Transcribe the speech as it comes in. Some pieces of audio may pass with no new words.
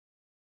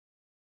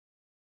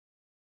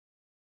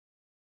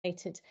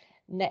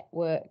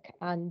network,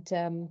 and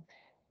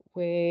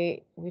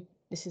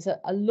this is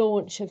a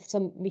launch of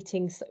some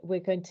meetings that we're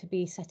going to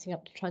be setting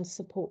up to try and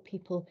support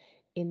people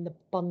in the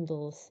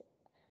bundles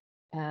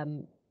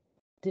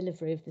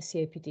delivery of the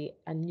COPD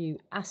and new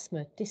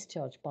asthma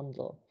discharge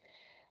bundle.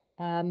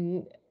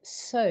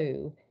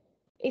 So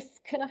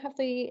can I have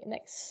the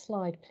next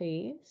slide,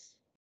 please?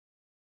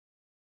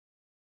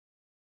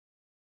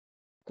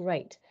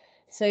 Great.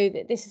 So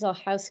this is our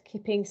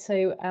housekeeping.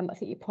 So I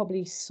think you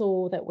probably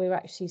saw that we're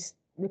actually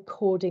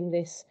recording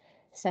this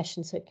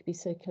session so it can be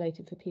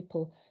circulated for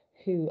people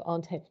who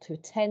aren't able to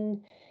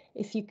attend.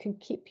 If you can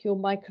keep your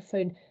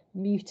microphone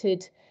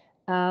muted,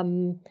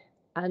 and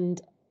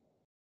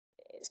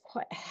it's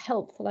quite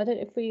helpful. I don't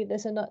know if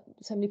there's not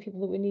so many people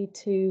that we need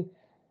to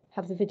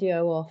have the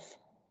video off.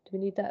 Do we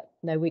need that?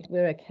 No,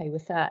 we're okay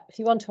with that. If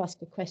you want to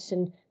ask a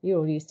question, you're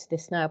all used to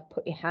this now,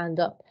 put your hand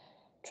up.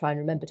 Try and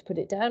remember to put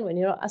it down when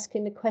you're not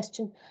asking the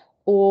question,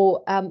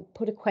 or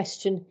put a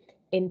question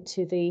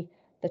into the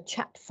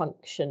chat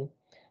function,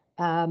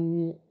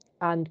 and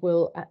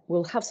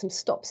we'll have some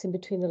stops in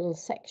between the little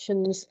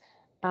sections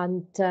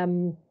and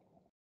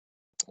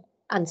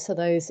answer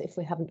those if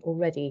we haven't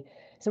already.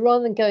 So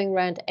rather than going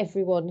around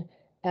everyone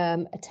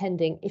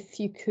attending,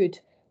 if you could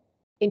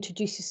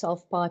introduce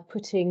yourself by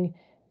putting,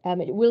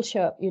 it will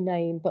show up your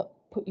name, but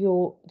put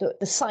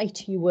the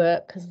site you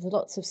work, because there's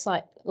lots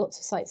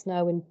of sites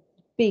now in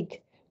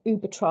big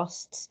Uber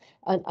trusts,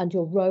 and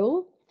your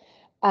role.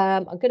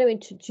 I'm going to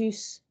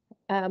introduce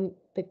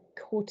the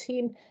core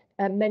team.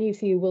 Many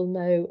of you will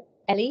know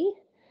Ellie.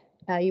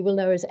 You will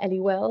know her as Ellie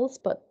Wells,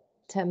 but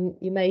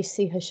you may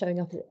see her showing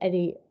up as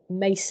Ellie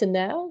Mason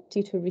now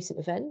due to a recent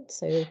event.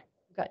 So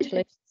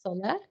congratulations on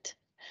that.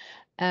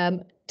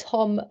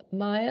 Tom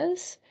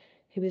Myers,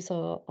 who is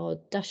our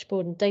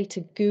dashboard and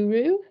data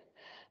guru.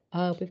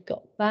 We've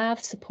got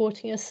Bav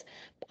supporting us,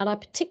 and I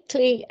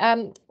particularly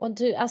want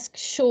to ask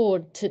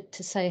Sean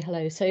to say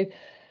hello. So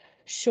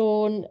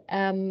Sean,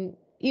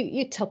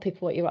 you tell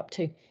people what you're up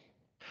to.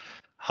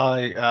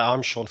 Hi,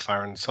 I'm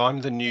sean.farran. So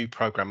I'm the new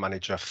program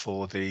manager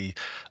for the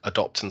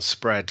Adopt and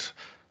Spread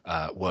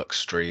work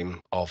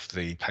stream of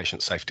the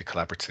Patient Safety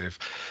Collaborative.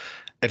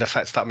 In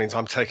effect, that means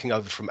I'm taking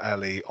over from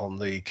Ellie on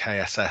the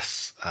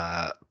KSS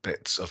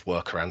bits of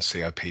work around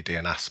COPD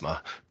and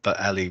asthma, but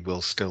Ellie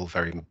will still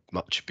very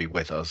much be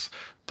with us,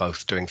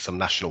 both doing some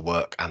national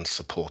work and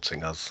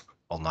supporting us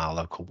on our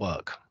local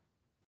work.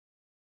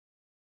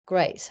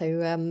 Great.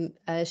 So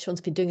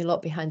Sean's been doing a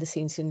lot behind the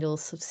scenes, and you'll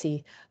sort of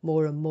see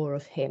more and more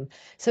of him.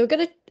 So we're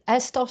going to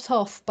start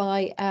off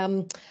by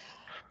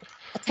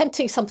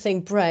attempting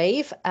something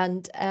brave,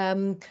 and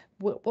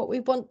what we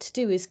want to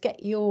do is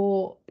get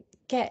your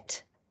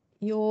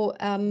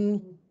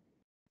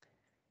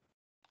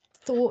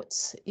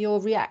thoughts, your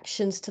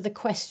reactions to the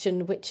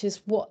question, which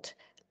is, what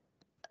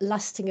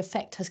lasting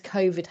effect has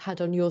COVID had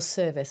on your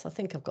service? I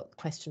think I've got the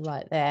question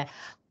right there.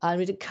 I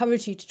would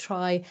encourage you to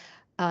try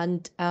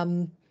and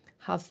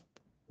have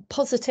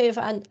positive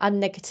and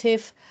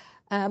negative.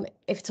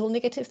 If it's all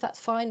negative, that's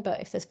fine,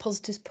 but if there's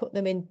positives, put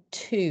them in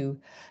too.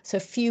 So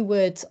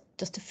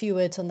just a few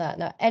words on that.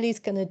 Now, Ellie's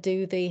going to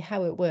do the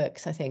how it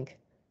works, I think.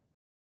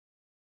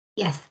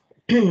 Yes,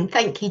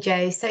 thank you,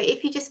 Jo. So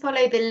if you just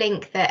follow the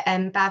link that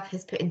Bav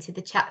has put into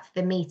the chat for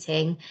the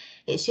meeting,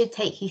 it should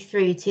take you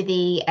through to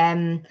the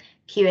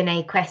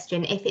Q&A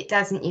question. If it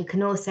doesn't, you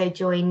can also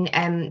join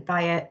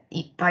via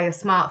your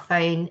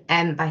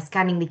smartphone by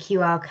scanning the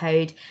QR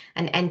code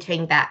and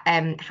entering that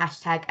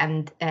hashtag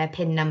and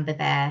PIN number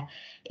there.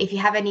 If you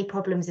have any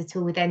problems at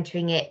all with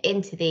entering it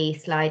into the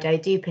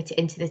Slido, do put it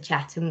into the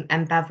chat, and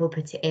Bav will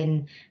put it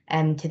in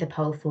to the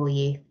poll for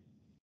you.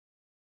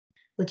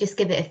 We'll just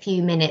give it a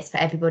few minutes for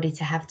everybody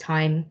to have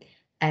time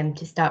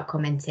to start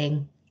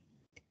commenting.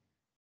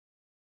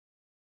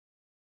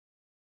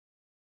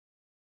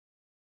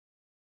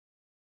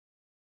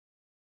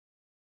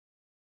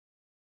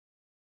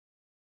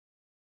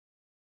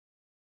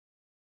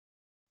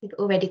 We've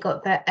already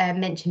got the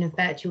mention of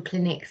virtual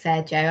clinics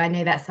there, Jo. I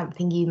know that's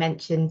something you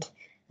mentioned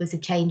was a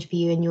change for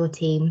you and your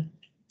team.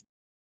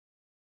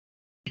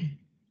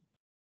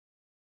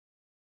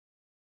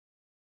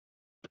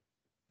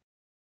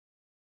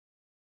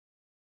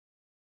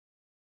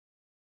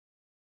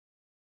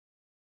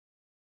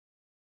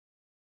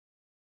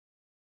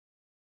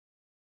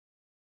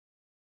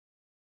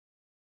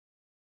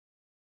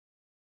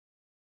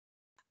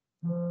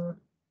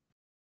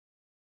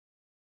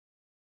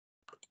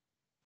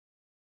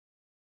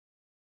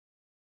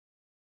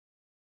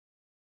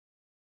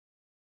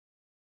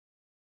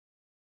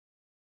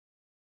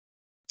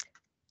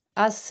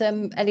 As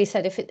Ellie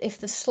said, if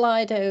the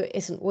Slido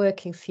isn't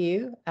working for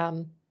you,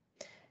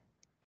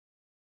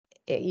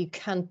 you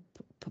can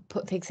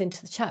put things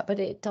into the chat, but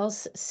it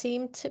does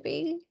seem to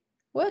be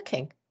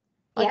working.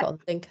 Yeah. I got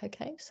the link,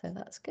 okay, so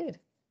that's good.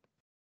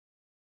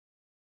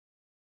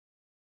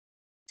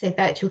 So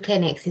virtual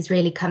clinics is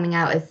really coming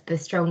out as the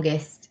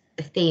strongest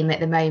theme at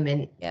the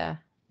moment. Yeah.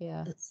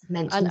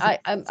 And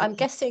I'm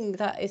guessing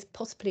that is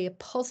possibly a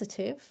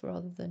positive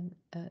rather than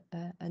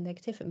a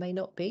negative. It may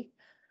not be.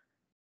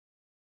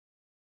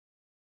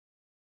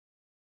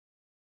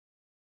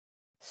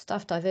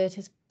 Staff divert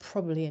is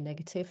probably a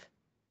negative.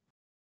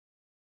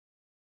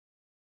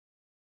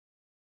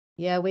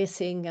 Yeah, we're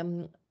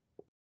seeing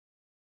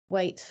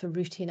waits for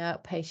routine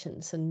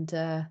outpatients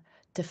and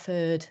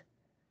deferred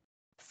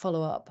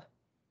follow-up.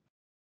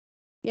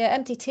 Yeah,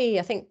 MDT,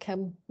 I think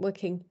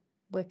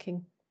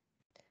working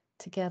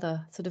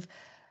together, sort of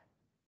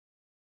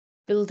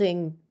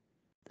building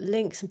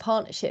links and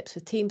partnerships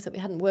with teams that we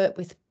hadn't worked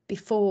with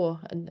before,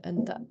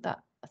 and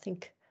that I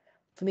think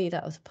for me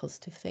that was a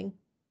positive thing.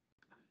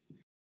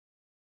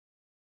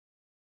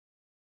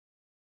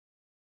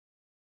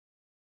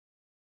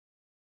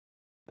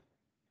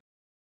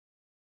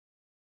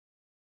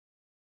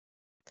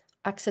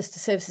 Access to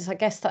services, I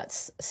guess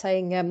that's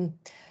saying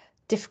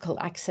difficult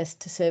access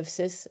to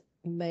services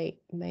may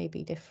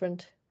be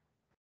different.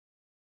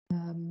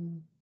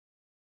 And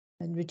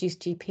reduced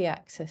GP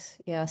access.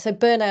 Yeah, so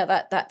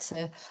burnout, that's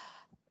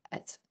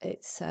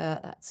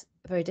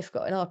very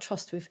difficult. In our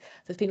trust,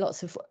 there's been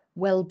lots of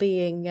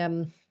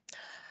well-being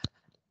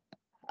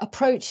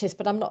approaches,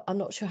 but I'm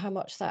not sure how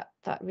much that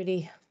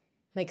really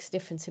makes a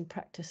difference in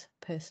practice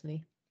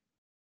personally.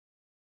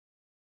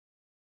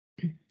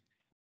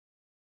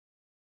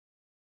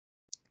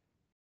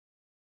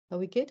 Are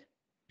we good?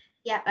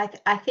 Yeah,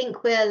 I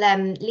think we'll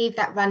leave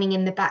that running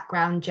in the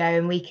background, Jo,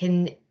 and we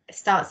can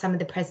start some of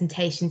the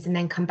presentations and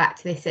then come back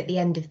to this at the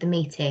end of the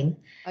meeting.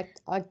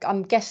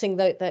 I'm guessing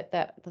though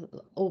that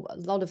a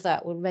lot of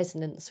that will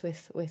resonance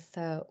with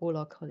all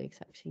our colleagues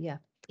actually. Yeah.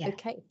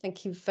 Okay,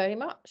 thank you very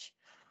much.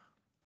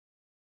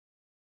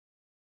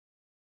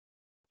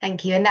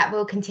 Thank you, and that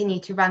will continue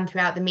to run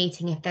throughout the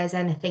meeting if there's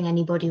anything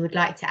anybody would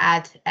like to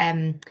add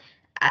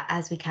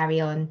as we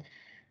carry on.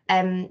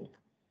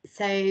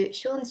 So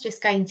Sean's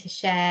just going to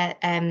share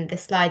the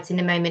slides in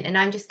a moment, and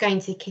I'm just going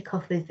to kick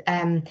off with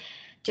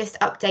just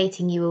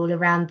updating you all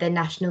around the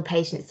National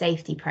Patient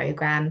Safety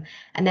Programme,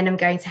 and then I'm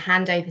going to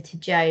hand over to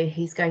Jo,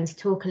 who's going to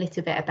talk a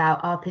little bit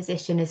about our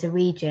position as a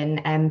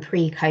region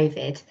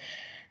pre-COVID.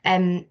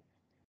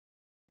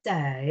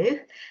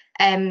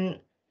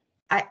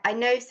 I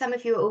know some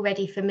of you are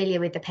already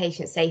familiar with the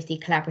patient safety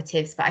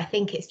collaboratives, but I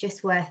think it's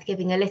just worth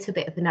giving a little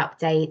bit of an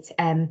update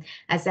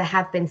as there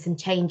have been some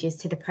changes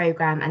to the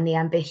programme and the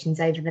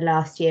ambitions over the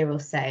last year or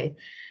so.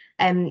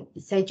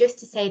 So just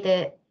to say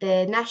that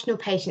the National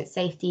Patient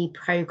Safety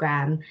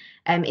Programme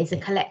is a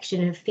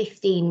collection of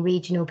 15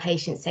 regional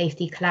patient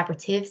safety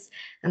collaboratives,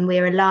 and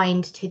we're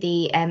aligned to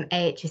the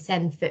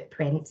AHSN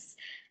footprints.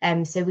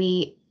 So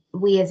we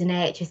as an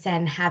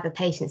AHSN have a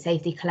patient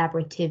safety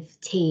collaborative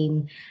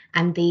team,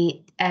 and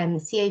the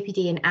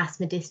COPD and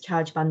asthma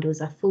discharge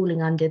bundles are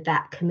falling under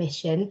that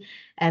commission,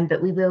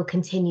 but we will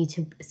continue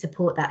to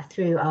support that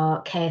through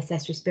our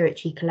KSS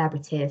respiratory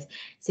collaborative.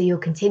 So you'll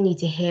continue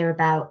to hear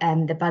about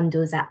the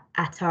bundles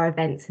at our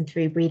events and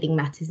through Breathing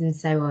Matters and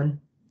so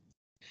on.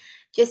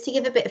 Just to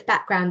give a bit of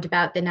background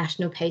about the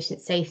National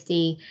Patient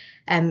Safety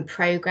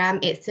Programme,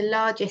 it's the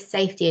largest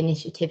safety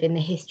initiative in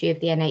the history of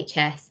the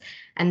NHS,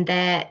 and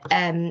their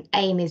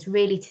aim is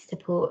really to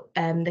support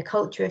the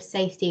culture of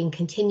safety and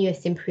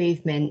continuous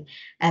improvement,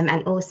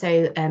 and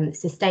also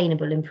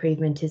sustainable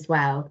improvement as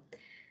well.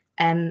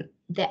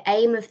 The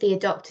aim of the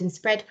Adopt and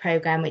Spread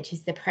programme, which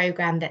is the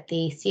programme that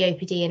the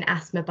COPD and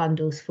asthma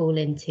bundles fall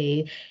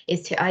into,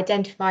 is to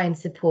identify and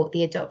support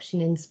the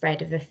adoption and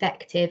spread of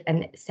effective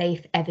and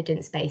safe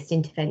evidence-based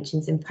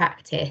interventions in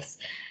practice.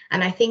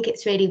 And I think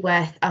it's really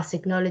worth us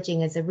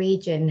acknowledging as a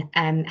region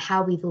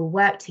how we've all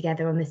worked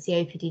together on the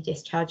COPD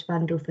discharge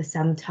bundle for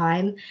some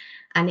time.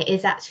 And it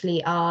is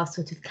actually our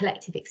sort of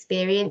collective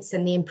experience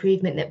and the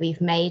improvement that we've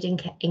made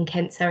in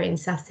Kent, Surrey and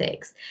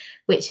Sussex,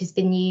 which has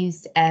been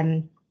used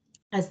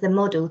as the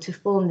model to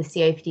form the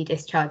COPD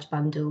discharge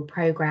bundle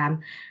programme,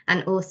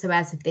 and also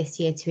as of this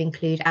year to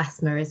include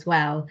asthma as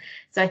well.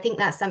 So I think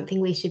that's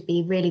something we should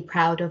be really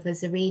proud of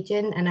as a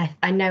region, and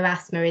I know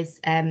asthma is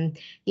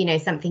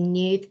something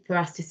new for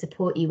us to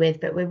support you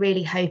with, but we're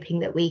really hoping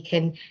that we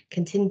can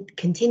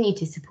continue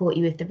to support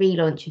you with the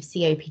relaunch of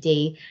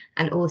COPD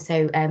and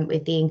also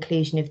with the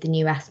inclusion of the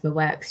new asthma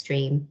work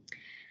stream.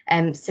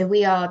 So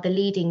we are the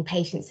leading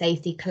patient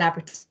safety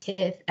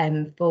collaborative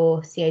for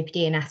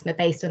COPD and asthma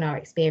based on our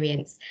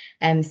experience.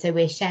 So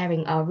we're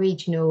sharing our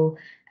regional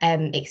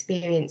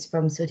experience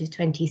from sort of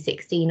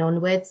 2016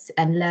 onwards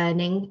and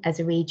learning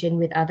as a region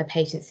with other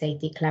patient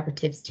safety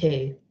collaboratives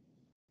too.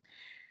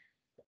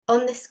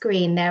 On the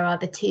screen, there are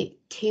the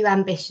two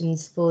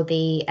ambitions for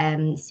the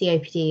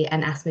COPD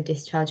and asthma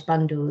discharge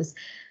bundles,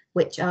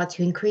 which are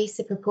to increase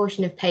the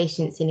proportion of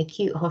patients in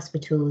acute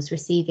hospitals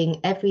receiving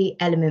every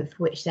element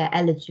for which they're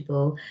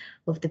eligible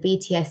of the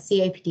BTS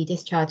COPD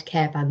discharge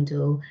care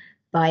bundle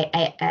by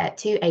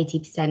to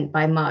 80%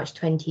 by March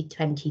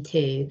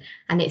 2022.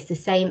 And it's the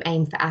same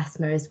aim for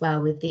asthma as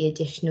well, with the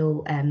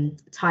additional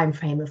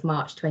timeframe of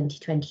March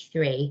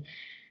 2023.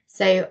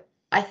 So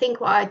I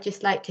think what I'd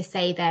just like to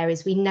say there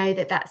is we know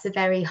that that's a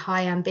very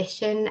high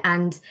ambition,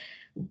 and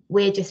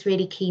we're just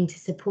really keen to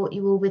support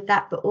you all with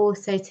that, but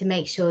also to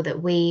make sure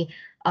that we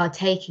are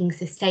taking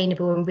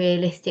sustainable and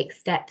realistic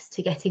steps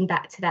to getting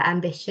back to that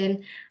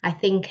ambition. I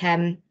think,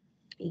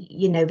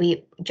 you know,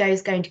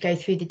 Joe's going to go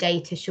through the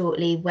data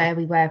shortly where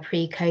we were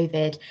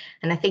pre-COVID,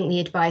 and I think the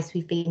advice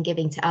we've been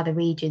giving to other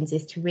regions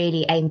is to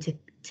really aim to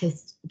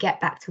get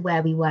back to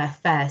where we were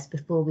first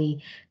before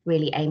we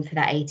really aim for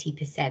that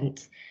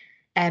 80%.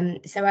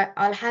 So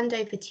I'll hand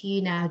over to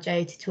you now,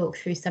 Joe, to talk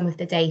through some of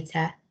the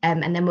data,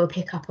 and then we'll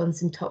pick up on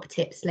some top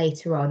tips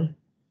later on.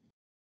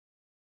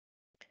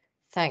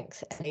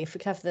 Thanks, Ellie. If we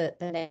could have the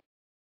next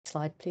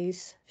slide,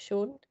 please,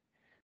 Sean.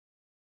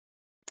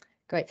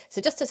 Great.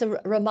 So just as a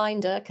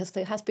reminder, because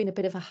there has been a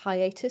bit of a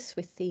hiatus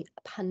with the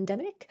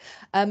pandemic,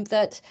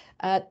 that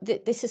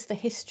this is the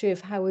history of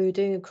how we were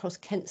doing across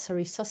Kent,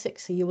 Surrey,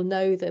 Sussex. So you will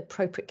know the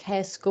appropriate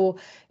care score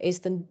is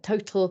the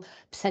total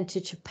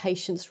percentage of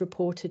patients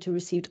reported who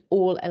received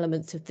all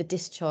elements of the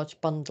discharge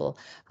bundle.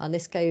 And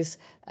this goes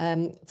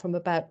from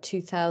about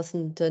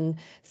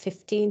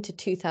 2015 to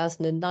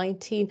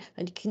 2019.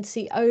 And you can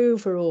see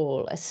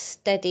overall a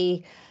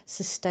steady,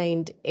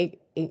 sustained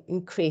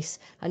increase,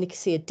 and you can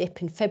see a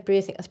dip in February.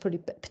 I think that's probably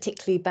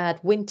particularly bad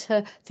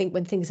winter. I think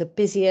when things are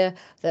busier,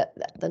 the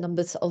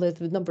numbers, although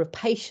the number of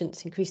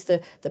patients increase,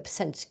 the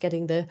percentage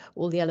getting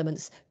all the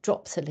elements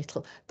drops a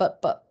little.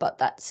 But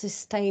that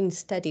sustained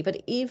steady.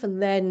 But even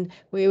then,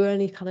 we were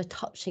only kind of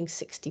touching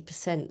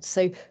 60%.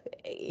 So,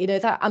 you know,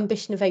 that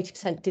ambition of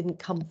 80% didn't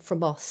come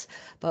from us.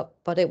 But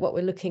what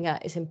we're looking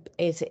at is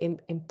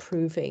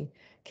improving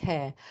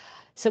care.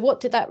 So what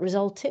did that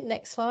result in?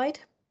 Next slide.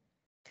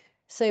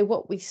 So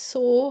what we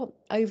saw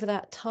over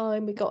that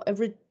time, we got a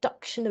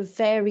reduction of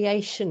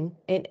variation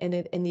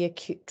in the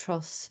acute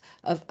trusts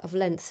of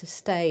lengths of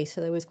stay.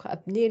 So there was quite a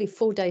nearly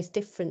 4 days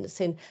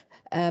difference in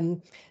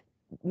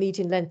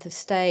median length of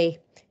stay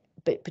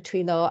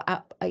between our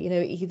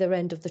either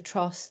end of the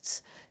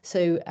trusts.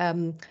 So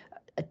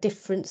a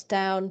difference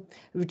down,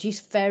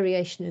 reduced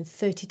variation in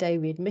 30-day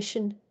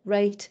readmission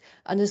rate,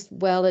 and as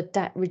well a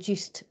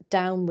reduced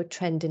downward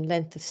trend in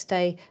length of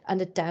stay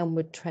and a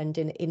downward trend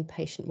in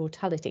inpatient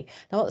mortality.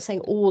 Now, I'm not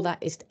saying all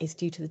that is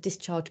due to the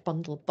discharge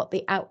bundle, but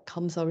the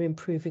outcomes are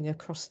improving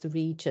across the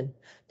region.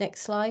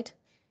 Next slide.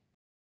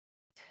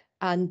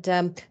 And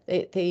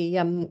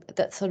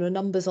that sort of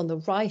numbers on the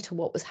right are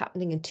what was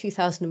happening in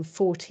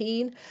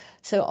 2014.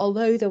 So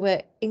although there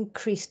were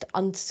increased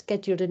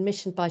unscheduled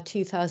admission by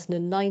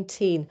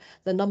 2019,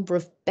 the number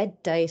of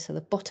bed days, so the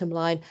bottom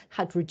line,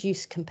 had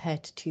reduced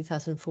compared to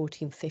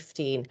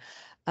 2014-15.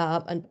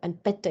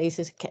 And bed days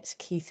is a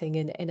key thing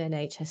in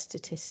NHS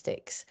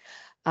statistics.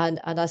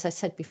 And as I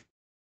said before,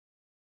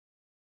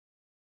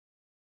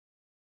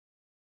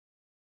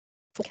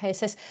 for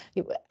KSS,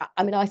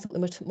 I mean, I thought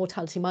the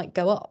mortality might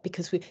go up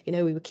because we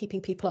were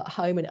keeping people at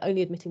home and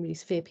only admitting really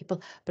severe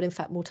people, but in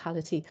fact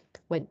mortality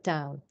went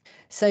down.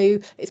 So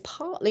it's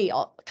partly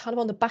kind of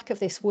on the back of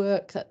this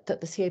work that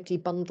the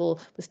COPD bundle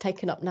was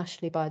taken up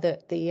nationally by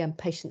the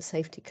Patient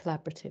Safety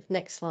Collaborative.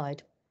 Next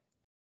slide.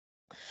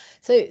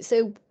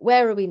 So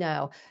where are we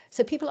now?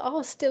 So people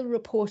are still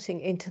reporting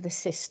into the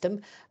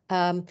system.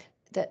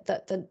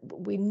 That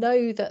we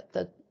know that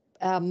the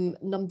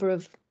number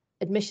of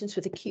admissions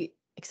with acute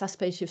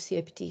exacerbation of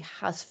COPD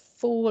has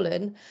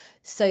fallen,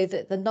 so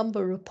that the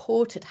number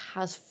reported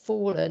has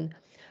fallen.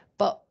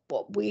 But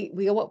what we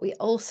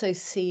also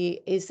see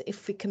is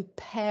if we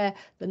compare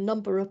the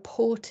number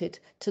reported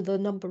to the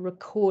number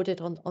recorded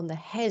on the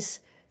HES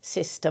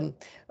system,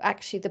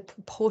 actually the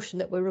proportion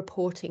that we're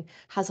reporting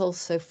has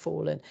also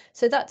fallen.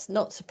 So that's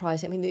not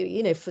surprising. I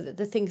mean, for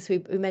the things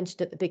we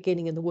mentioned at the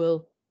beginning in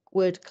the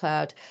word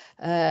cloud,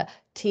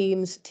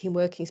 team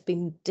working has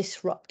been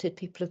disrupted,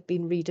 people have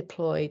been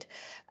redeployed,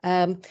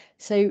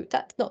 so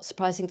that's not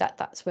surprising.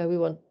 That's where we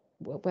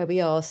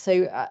are.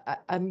 So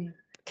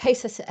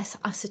KSS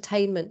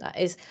ascertainment, that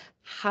is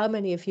how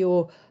many of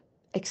your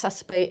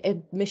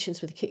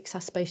admissions with acute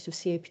exacerbation of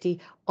COPD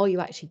are you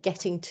actually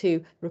getting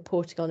to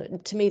reporting on it.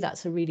 And to me,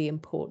 that's a really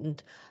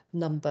important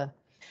number.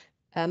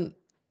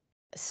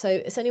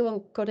 So has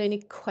anyone got any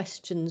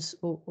questions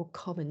or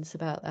comments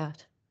about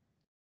that?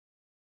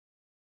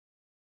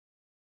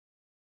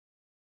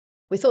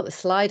 We thought the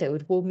Slido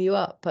would warm you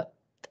up, but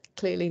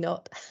clearly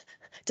not.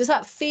 Does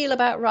that feel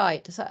about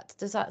right? Does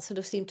that sort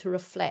of seem to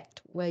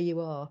reflect where you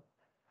are?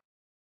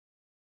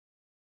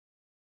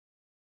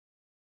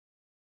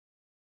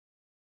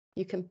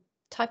 You can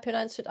type your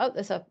answer. Oh,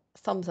 there's a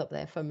thumbs up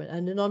there from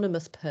an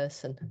anonymous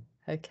person.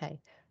 Okay,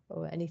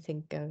 or anything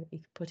you can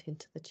put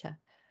into the chat.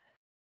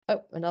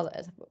 Oh, another.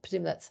 I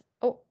presume that's.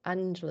 Oh,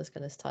 Angela's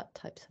going to start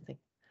type something.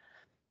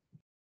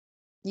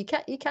 You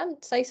can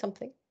say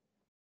something.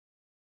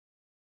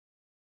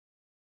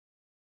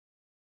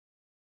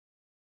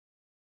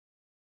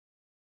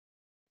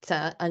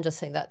 So I'm just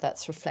saying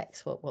that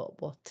reflects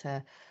what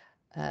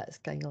is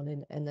going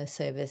on in their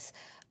service.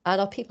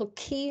 And are people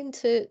keen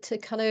to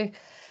kind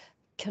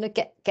of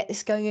get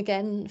this going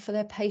again for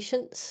their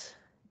patients?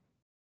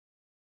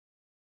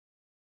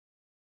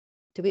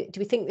 Do we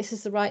think this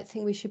is the right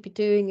thing we should be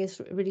doing, is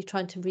really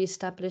trying to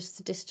re-establish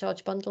the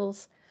discharge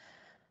bundles?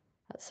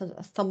 That's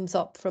a thumbs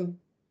up from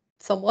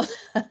someone.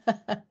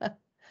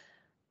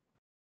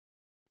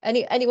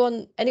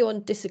 Anyone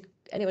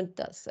anyone?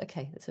 That's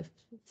okay. That's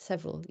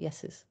several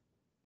yeses.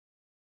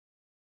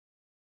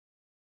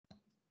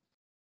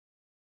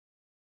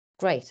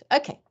 Great.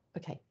 Okay.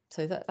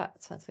 So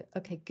that sounds good.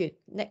 Okay, good.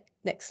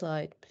 Next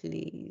slide,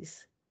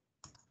 please.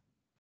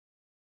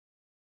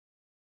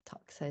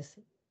 Tuck says,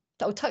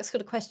 oh, Tuck's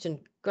got a question.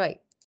 Great.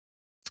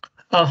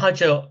 Hi,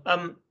 Joe.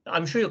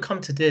 I'm sure you'll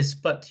come to this,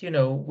 but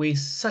with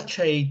such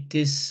a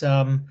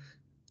disbandment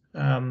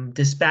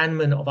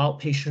of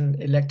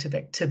outpatient elective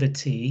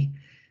activity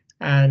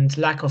and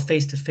lack of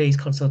face-to-face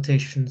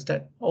consultations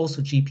that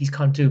also GPs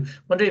can't do,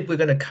 wonder if we're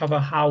going to cover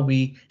how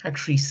we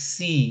actually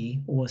see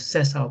or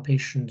assess our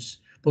patients,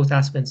 both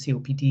asthma and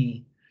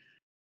COPD.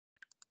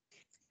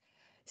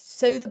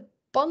 So the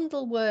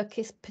bundle work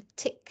is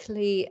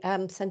particularly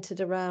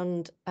centered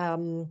around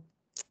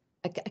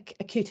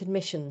acute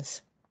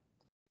admissions.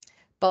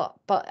 But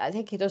I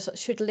think it also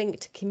should link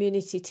to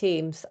community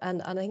teams,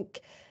 and I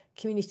think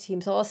community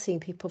teams are seeing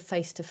people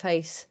face to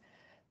face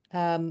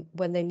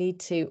when they need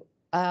to.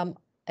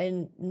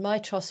 In my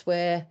trust,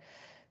 we're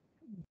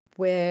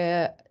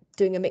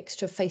doing a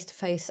mixture of face to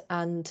face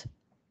and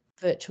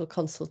virtual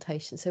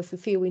consultation. So if we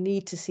feel we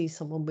need to see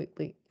someone,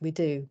 we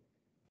do.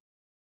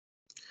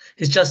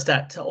 It's just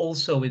that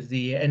also with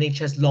the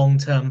NHS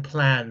long-term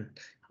plan,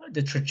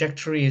 the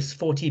trajectory is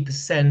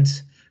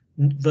 40%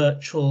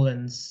 virtual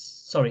and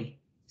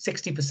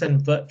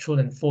 60% virtual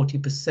and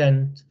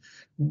 40%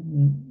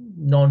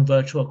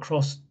 non-virtual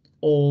across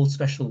all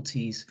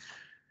specialties.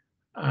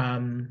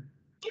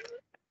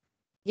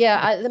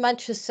 Yeah, the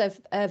mantra's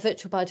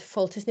virtual by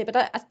default, isn't it?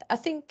 But I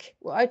think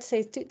what I'd say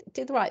is do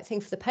the right thing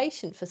for the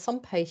patient. For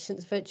some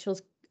patients,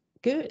 virtual's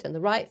good and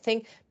the right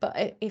thing.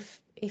 But if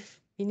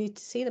you need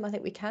to see them, I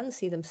think we can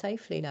see them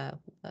safely now.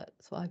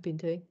 That's what I've been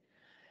doing.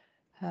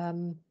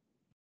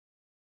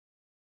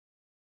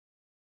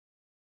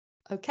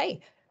 Okay,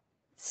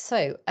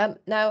 so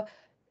now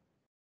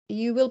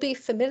you will be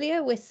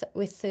familiar with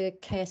the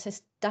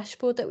KSS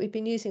dashboard that we've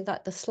been using.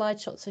 That the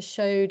slide shots are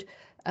showed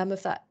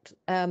of that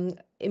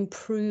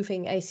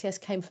improving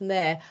ACS came from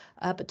there.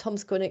 But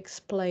Tom's going to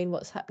explain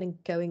what's happening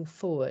going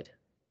forward.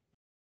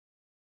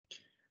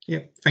 Yeah,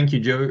 thank you,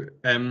 Joe.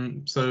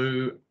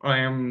 So I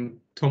am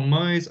Tom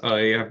Myers.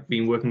 I have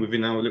been working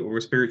within our little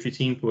respiratory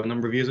team for a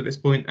number of years at this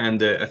point,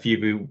 and a few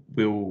of you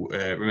will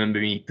remember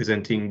me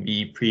presenting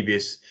the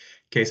previous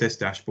KSS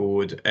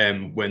dashboard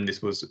when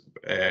this was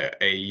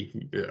a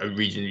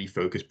regionally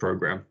focused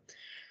program.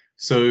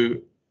 So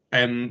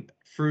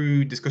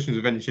through discussions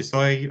with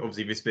NHSI,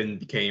 obviously this then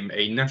became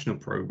a national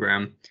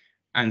program,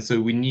 and so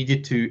we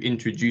needed to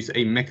introduce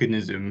a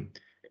mechanism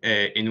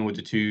in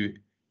order to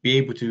be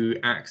able to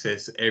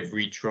access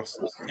every trust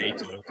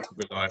data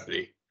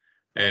reliably.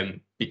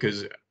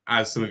 Because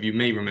as some of you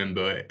may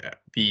remember,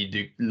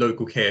 the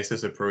local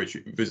KSS approach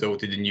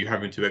resulted in you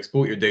having to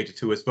export your data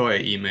to us via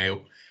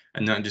email,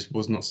 and that just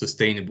was not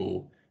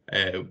sustainable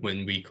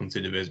when we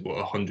consider there's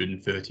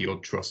 130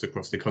 odd trusts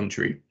across the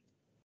country.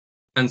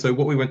 And so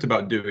what we went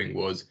about doing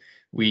was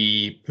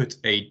we put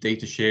a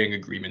data sharing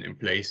agreement in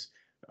place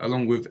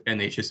along with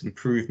NHS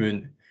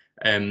Improvement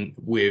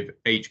with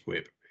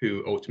HQIP,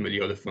 who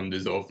ultimately are the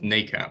funders of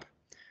NACAP.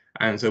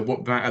 And so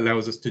what that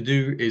allows us to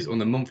do is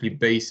on a monthly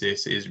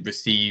basis is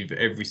receive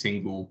every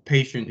single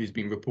patient who's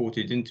been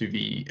reported into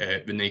the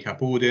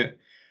NACAP audit,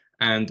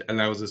 and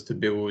allows us to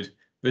build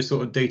the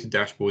sort of data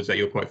dashboards that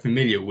you're quite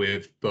familiar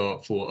with,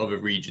 but for other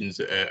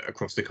regions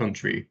across the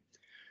country.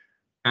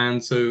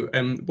 And so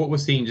what we're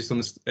seeing just on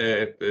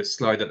the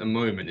slide at the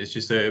moment is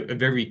just a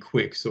very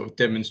quick sort of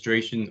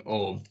demonstration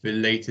of the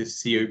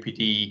latest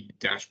COPD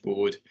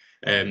dashboard,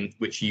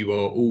 which you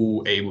are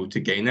all able to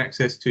gain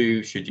access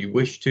to should you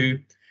wish to.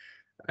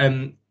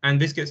 And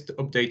this gets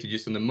updated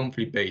just on a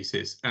monthly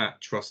basis at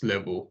trust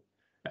level.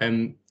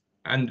 And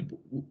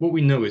what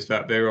we know is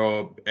that there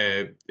are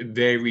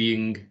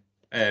varying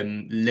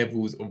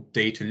levels of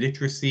data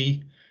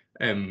literacy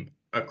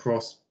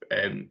across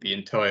the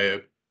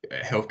entire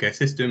healthcare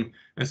system.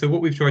 And so what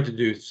we've tried to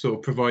do is sort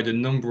of provide a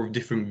number of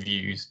different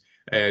views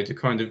to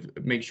kind of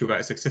make sure that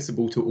it's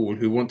accessible to all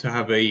who want to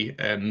have a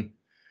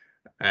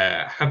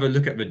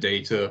look at the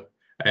data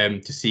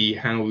to see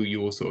how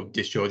your sort of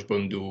discharge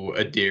bundle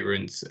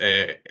adherence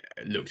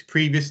looked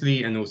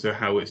previously, and also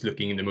how it's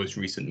looking in the most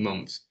recent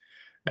months.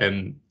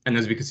 And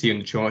as we can see on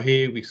the chart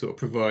here, we sort of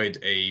provide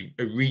a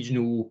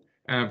regional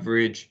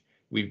average,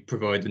 we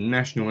provide a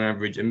national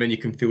average, and then you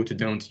can filter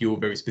down to your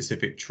very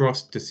specific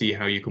trust to see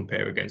how you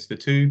compare against the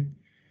two.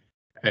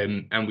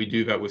 And we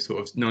do that with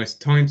sort of nice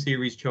time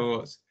series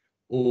charts,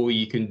 or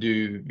you can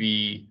do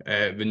the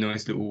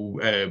nice little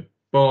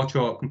bar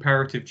chart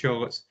comparative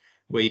charts,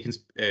 where you can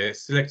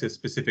select a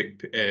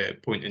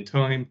specific point in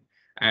time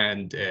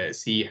and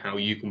see how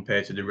you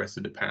compare to the rest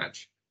of the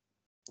patch.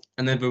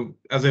 And then,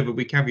 as ever,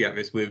 we caveat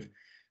this with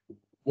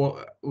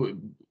what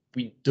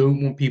we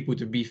don't want people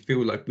to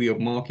feel like we are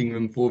marking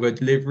them for their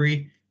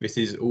delivery. This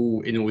is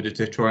all in order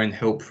to try and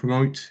help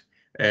promote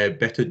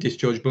better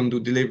discharge bundle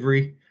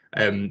delivery.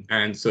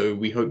 And so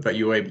we hope that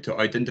you're able to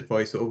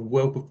identify sort of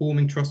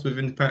well-performing trusts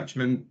within the patch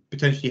and then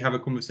potentially have a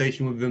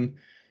conversation with them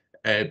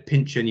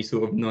pinch any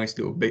sort of nice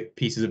little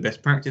pieces of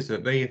best practice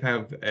that they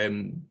have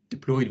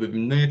deployed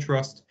within their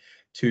trust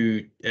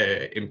to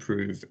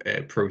improve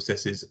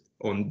processes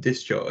on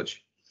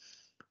discharge.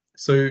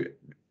 So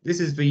this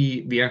is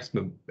the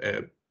asthma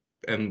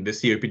and the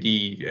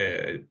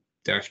COPD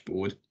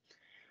dashboard.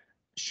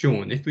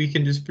 Sean, if we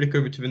can just flick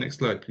over to the next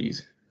slide,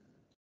 please.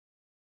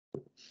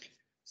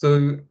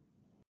 So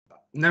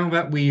now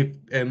that we've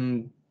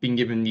been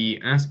given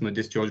the asthma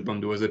discharge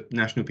bundle as a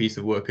national piece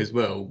of work as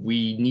well,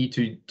 we need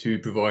to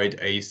provide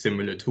a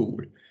similar tool.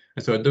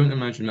 And so I don't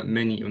imagine that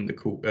many on the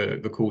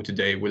call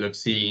today will have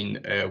seen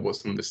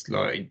what's on the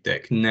slide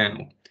deck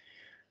now.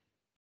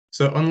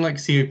 So unlike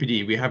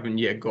COPD, we haven't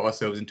yet got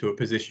ourselves into a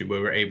position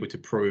where we're able to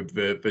probe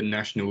the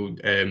national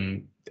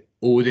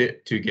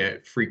audit to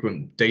get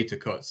frequent data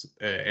cuts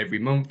every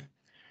month.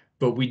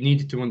 But we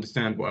needed to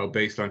understand what our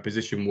baseline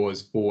position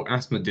was for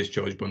asthma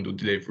discharge bundle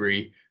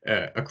delivery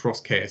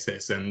across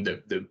KSS and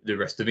the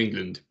rest of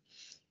England.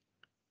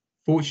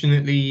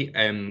 Fortunately,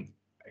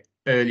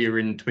 earlier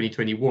in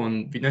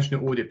 2021, the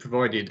National Audit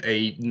provided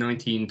a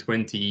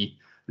 1920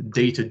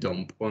 data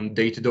dump on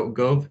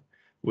data.gov,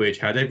 which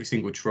had every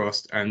single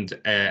trust and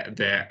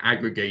their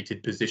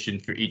aggregated position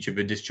for each of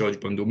the discharge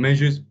bundle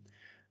measures.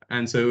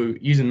 And so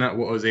using that,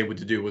 what I was able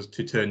to do was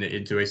to turn it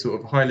into a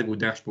sort of high-level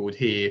dashboard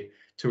here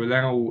to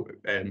allow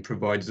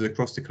providers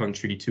across the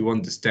country to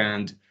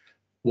understand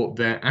what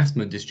their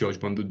asthma discharge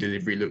bundle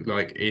delivery looked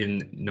like in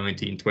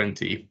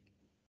 1920.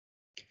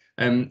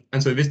 And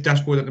so this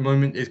dashboard at the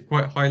moment is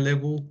quite high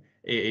level.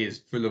 It is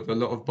full of a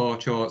lot of bar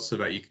charts so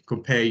that you can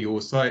compare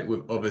your site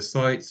with other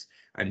sites,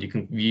 and you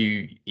can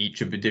view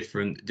each of the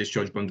different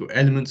discharge bundle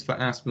elements for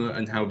asthma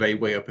and how they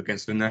weigh up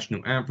against the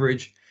national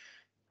average.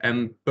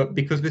 But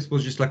because this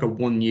was just like a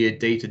 1-year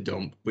data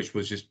dump, which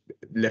was just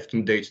left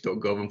on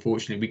data.gov,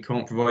 unfortunately, we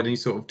can't provide any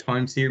sort of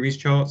time series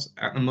charts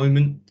at the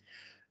moment.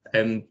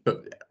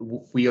 But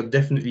we are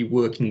definitely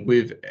working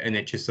with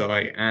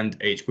NHSI and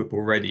HQIP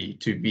already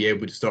to be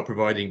able to start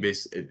providing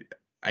this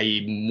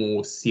a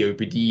more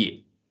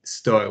COPD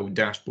style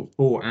dashboard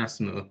for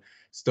asthma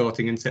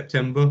starting in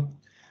September.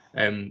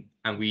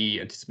 And we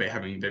anticipate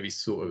having very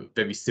similar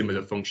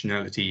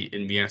functionality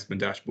in the asthma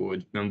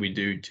dashboard than we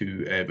do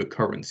to the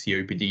current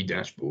COPD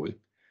dashboard.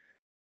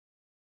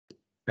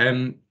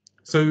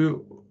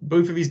 So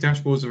both of these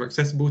dashboards are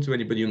accessible to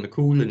anybody on the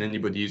call and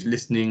anybody who's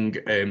listening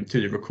to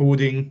the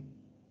recording,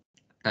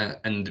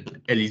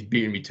 and Ellie's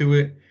beating me to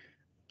it.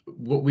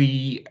 What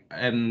we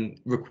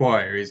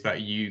require is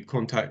that you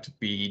contact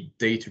the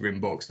data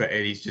inbox that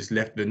Ellie's just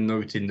left the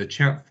note in the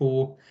chat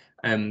for.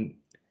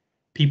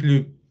 People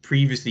who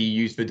previously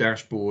used the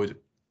dashboard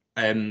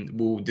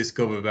will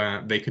discover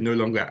that they can no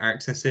longer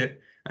access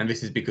it. And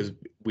this is because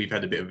we've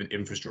had a bit of an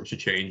infrastructure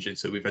change, and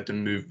so we've had to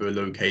move the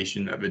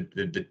location that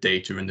the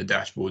data and the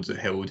dashboards are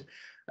held.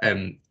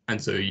 And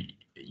so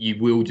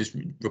you will just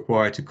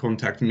require to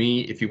contact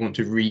me if you want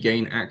to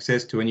regain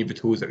access to any of the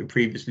tools that we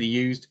previously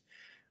used.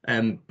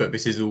 But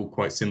this is all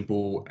quite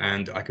simple,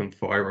 and I can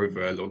fire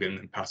over a login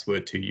and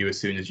password to you as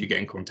soon as you get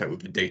in contact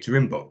with the data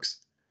inbox.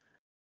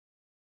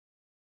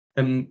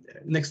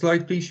 Next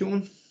slide, please,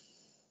 Sean.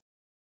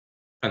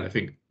 And I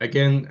think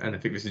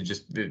this is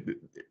just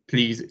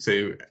please.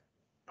 So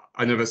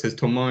I know that says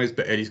Tom Myers,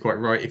 but Eddie's quite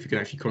right. If you can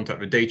actually contact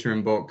the data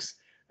inbox,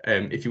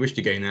 if you wish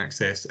to gain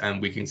access, and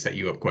we can set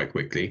you up quite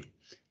quickly.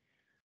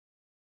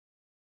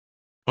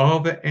 Are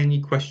there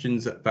any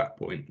questions at that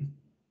point?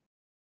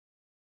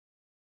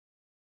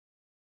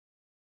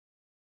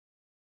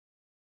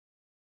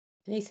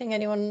 Anything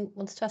anyone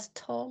wants to ask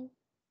Tom?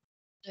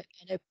 I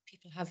know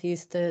people have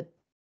used the.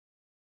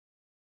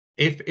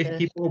 If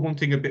people are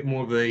wanting a bit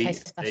more of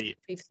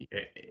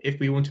if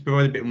we want to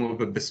provide a bit more of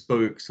a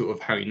bespoke sort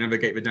of how you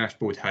navigate the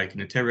dashboard, how you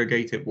can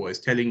interrogate it, what it's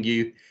telling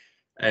you,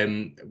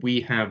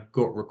 we have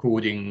got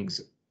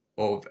recordings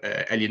of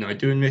Ellie and I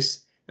doing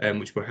this,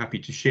 which we're happy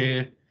to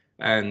share.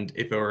 And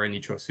if there are any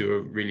trusts who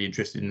are really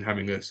interested in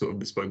having a sort of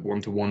bespoke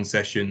one-to-one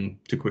session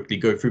to quickly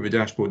go through the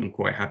dashboard, I'm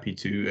quite happy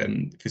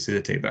to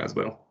facilitate that as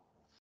well.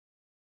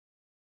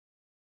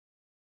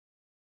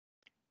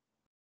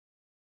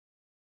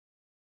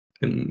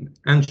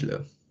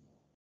 Angela.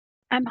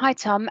 Hi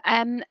Tom.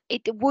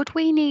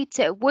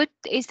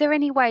 Is there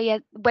any way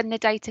when the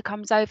data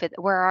comes over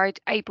that we're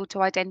able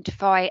to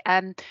identify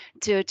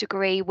to a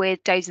degree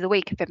with days of the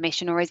week of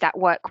admission, or is that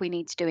work we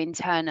need to do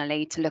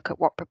internally to look at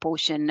what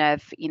proportion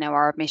of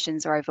our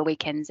admissions are over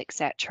weekends,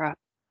 etc.?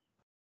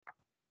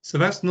 So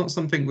that's not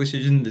something which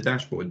is in the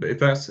dashboard, but if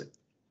that's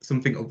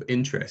something of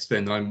interest,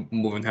 then I'm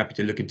more than happy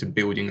to look into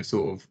building a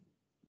sort of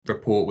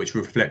report which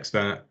reflects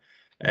that.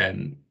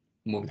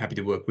 More than happy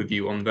to work with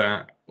you on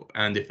that,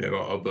 and if there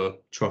are other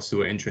trusts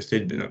who are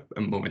interested, then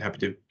I'm more than happy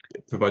to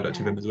provide that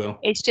to them as well.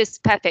 It's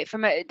just perfect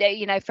from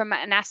from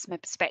an asthma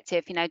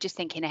perspective, just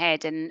thinking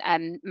ahead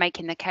and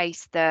making the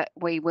case that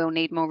we will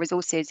need more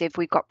resources if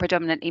we've got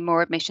predominantly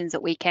more admissions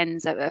at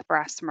weekends for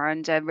asthma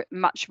and a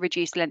much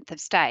reduced length of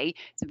stay.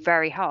 It's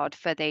very hard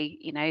for the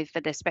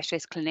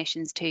specialist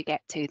clinicians to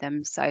get to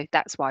them, so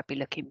that's why I'd be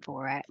looking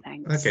for it.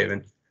 Thanks. Okay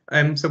then.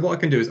 So what I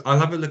can do is I'll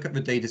have a look at the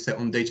data set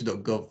on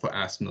data.gov for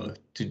asthma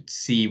to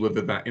see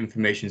whether that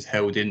information is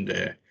held in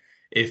there.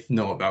 If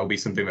not, that will be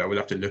something that we'll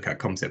have to look at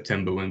come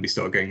September when we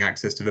start getting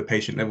access to the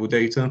patient level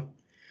data.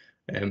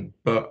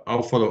 But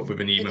I'll follow up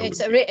with an email. It's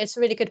a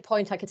really good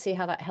point. I could see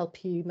how that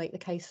help you make the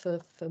case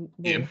for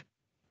more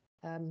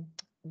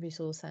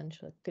resource,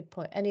 Angela. Good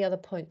point. Any other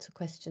points or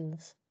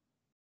questions?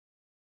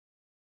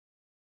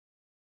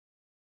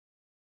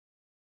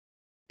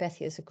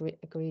 Betty has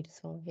agreed as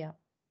well. Yeah.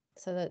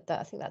 So that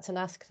I think that's an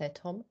ask there,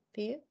 Tom,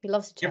 for you. He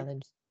loves a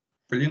challenge.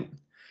 Brilliant.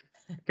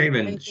 Okay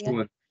then.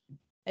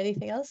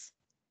 Anything else?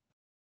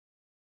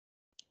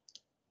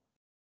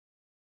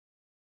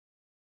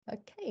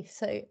 Okay,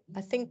 so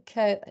I think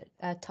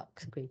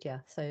Tuck's agreed. Yeah.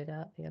 So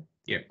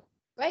yeah.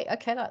 Great.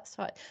 Okay, that's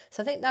right.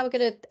 So I think now we're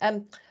going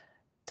to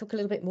talk a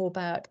little bit more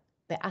about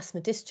the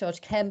asthma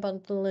discharge care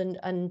bundle,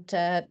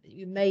 and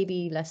you may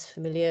be less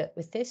familiar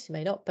with this, you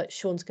may not, but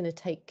Sean's going to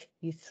take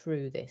you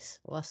through this,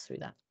 or us through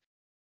that.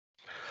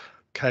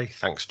 Okay,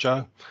 thanks,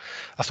 Joe.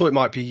 I thought it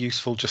might be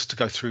useful just to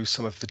go through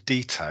some of the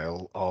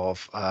detail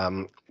of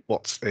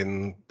what's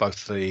in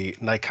both the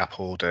NACAP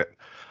audit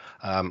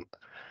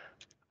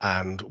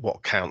and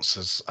what counts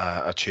as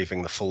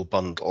achieving the full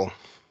bundle.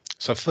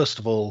 So first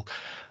of all,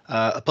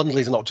 a bundle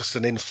is not just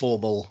an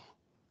informal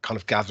kind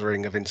of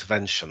gathering of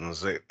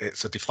interventions.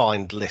 It's a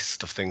defined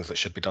list of things that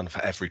should be done for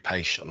every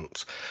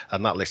patient,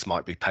 and that list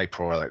might be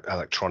paper or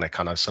electronic.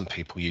 I know some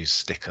people use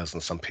stickers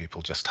and some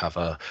people just have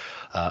a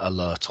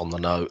alert on the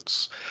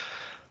notes.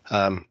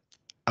 And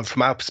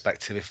from our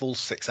perspective, if all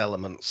 6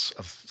 elements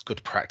of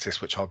good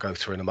practice, which I'll go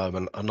through in a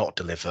moment, are not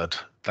delivered,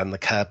 then the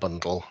care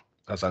bundle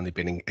has only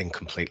been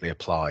incompletely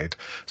applied.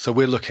 So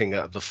we're looking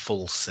at the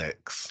full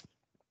 6.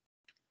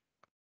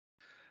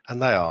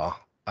 And they are.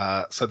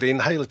 So the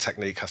inhaler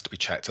technique has to be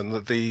checked,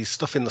 and the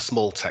stuff in the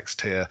small text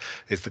here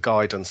is the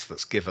guidance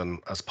that's given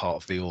as part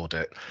of the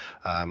audit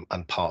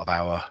and part of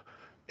our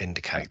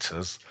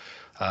indicators.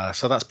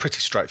 So that's pretty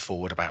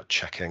straightforward about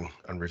checking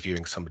and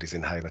reviewing somebody's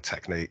inhaler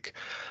technique,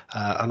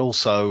 and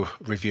also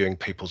reviewing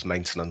people's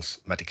maintenance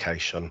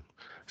medication.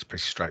 It's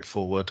pretty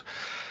straightforward.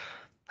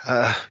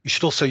 You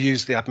should also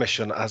use the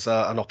admission as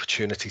an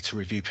opportunity to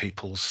review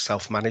people's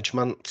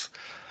self-management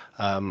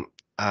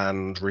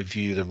and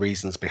review the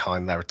reasons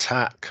behind their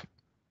attack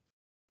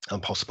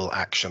and possible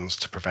actions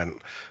to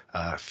prevent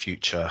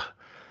future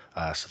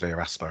severe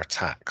asthma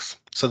attacks.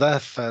 So they're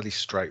fairly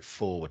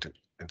straightforward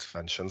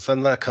interventions.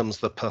 Then there comes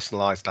the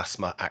personalised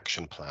asthma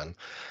action plan.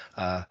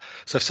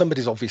 So if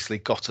somebody's obviously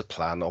got a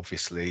plan,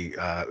 obviously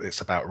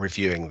it's about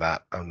reviewing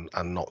that and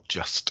not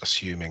just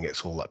assuming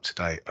it's all up to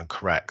date and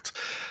correct.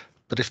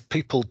 But if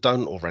people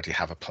don't already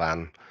have a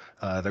plan,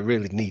 they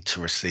really need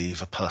to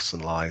receive a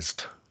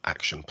personalised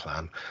action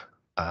plan.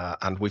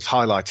 And we've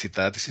highlighted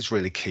there, this is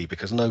really key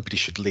because nobody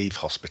should leave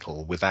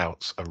hospital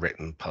without a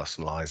written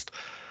personalised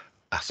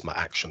asthma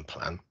action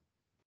plan.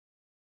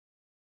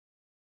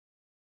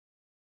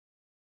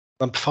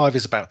 Number 5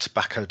 is about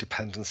tobacco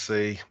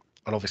dependency.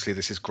 And obviously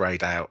this is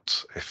greyed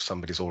out if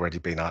somebody's already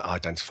been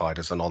identified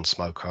as a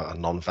non-smoker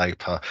and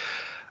non-vapor.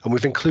 And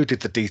we've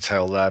included the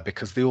detail there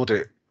because the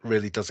audit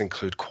really does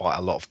include quite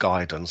a lot of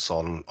guidance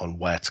on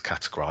where to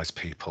categorise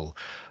people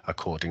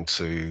according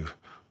to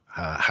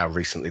how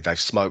recently they've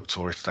smoked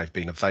or if they've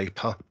been a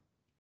vapor.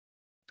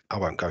 I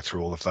won't go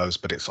through all of those,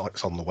 but it's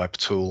on the web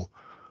tool.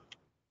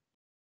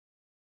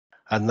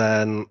 And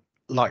then,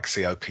 like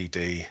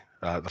COPD,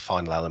 the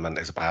final element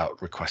is about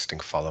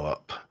requesting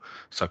follow-up.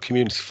 So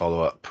community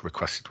follow-up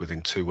requested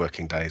within 2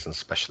 working days and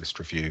specialist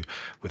review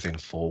within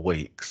 4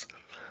 weeks.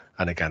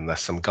 And again,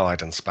 there's some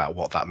guidance about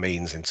what that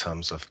means in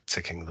terms of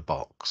ticking the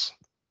box.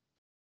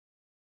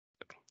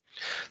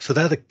 So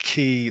they're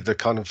the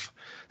kind of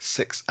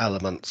 6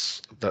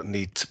 elements that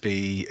need to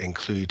be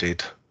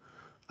included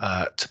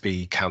to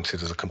be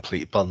counted as a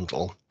complete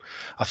bundle.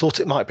 I thought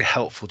it might be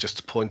helpful just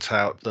to point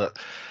out that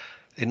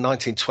in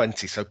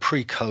 1920, so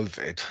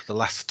pre-COVID, the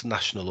last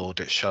national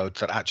audit showed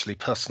that actually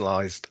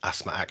personalised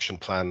asthma action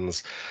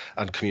plans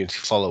and community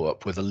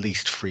follow-up were the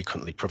least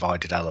frequently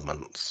provided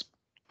elements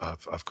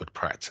of good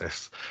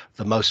practice.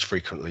 The most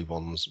frequently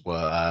ones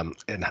were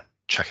in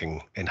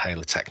checking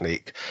inhaler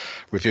technique,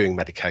 reviewing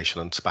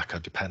medication and tobacco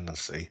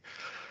dependency.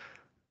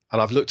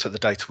 And I've looked at the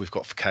data we've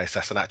got for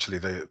KSS, and actually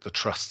the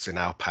trusts in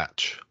our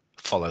patch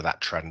follow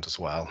that trend as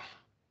well.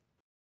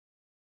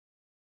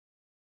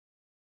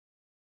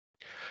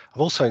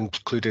 I've also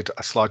included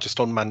a slide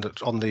just on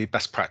the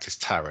best practice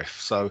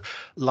tariff. So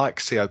like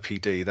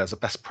COPD, there's a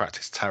best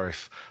practice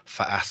tariff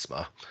for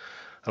asthma.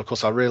 And of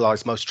course, I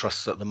realise most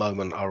trusts at the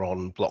moment are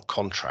on block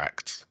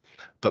contracts.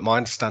 But my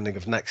understanding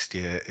of next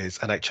year is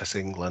NHS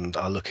England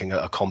are looking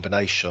at a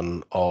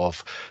combination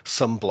of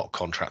some block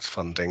contracts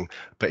funding,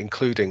 but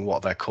including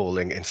what they're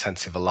calling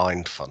incentive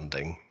aligned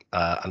funding.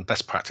 And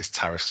best practice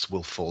tariffs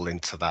will fall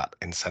into that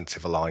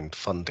incentive aligned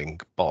funding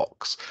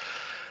box.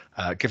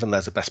 Given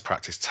there's a best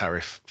practice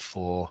tariff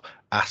for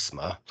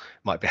asthma,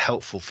 it might be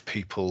helpful for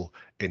people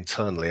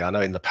internally. I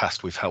know in the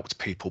past we've helped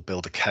people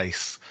build a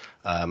case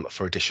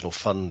for additional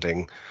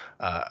funding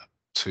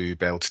to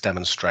be able to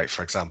demonstrate,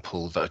 for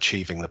example, that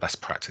achieving the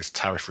best practice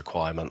tariff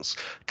requirements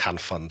can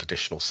fund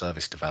additional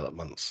service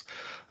developments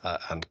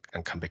and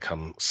can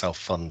become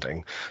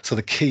self-funding. So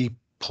the key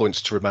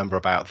points to remember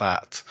about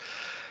that,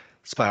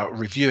 it's about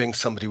reviewing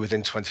somebody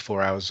within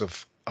 24 hours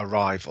of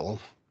arrival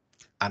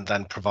and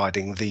then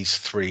providing these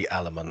three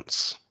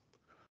elements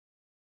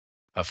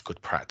of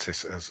good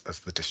practice as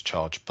the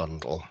discharge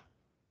bundle.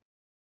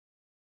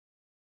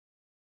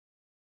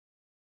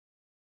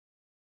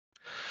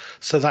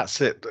 So that's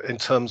it in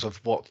terms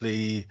of what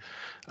the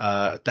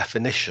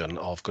definition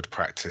of good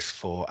practice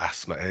for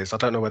asthma is. I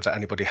don't know whether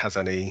anybody has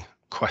any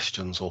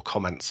questions or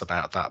comments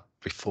about that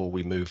before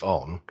we move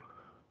on.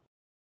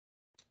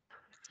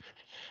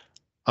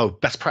 Oh,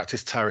 best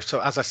practice tariff. So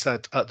as I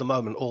said, at the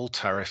moment, all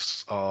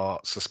tariffs are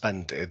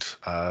suspended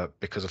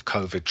because of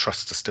COVID.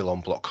 Trusts are still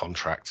on block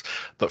contracts.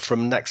 But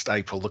from next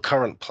April, the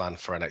current plan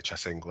for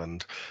NHS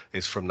England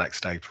is from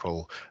next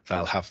April,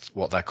 they'll have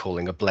what they're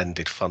calling a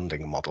blended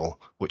funding model,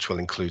 which will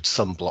include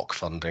some block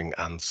funding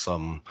and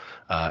some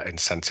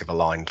incentive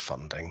aligned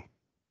funding.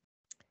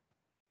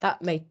 That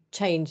may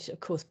change, of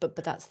course, but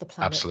that's the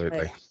plan.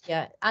 Absolutely.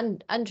 Yeah.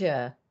 And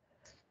Andrea.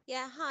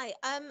 Yeah, hi.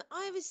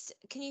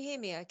 Can you hear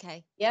me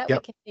okay? Yeah, Yep.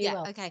 we can hear you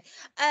Yeah, well. okay.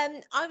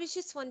 I was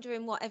just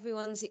wondering what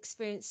everyone's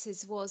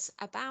experiences was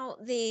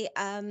about the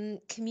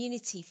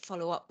community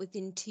follow-up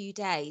within 2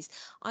 days.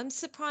 I'm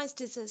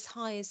surprised it's as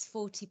high as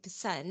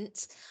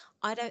 40%.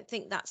 I don't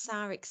think that's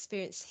our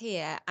experience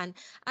here. And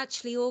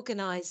actually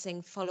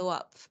organising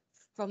follow-up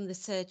from the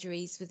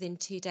surgeries within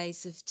 2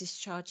 days of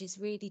discharge is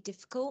really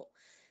difficult.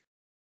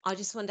 I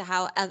just wonder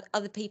how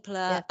other people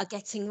are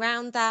getting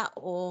around that,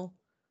 or...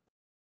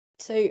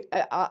 So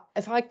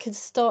if I could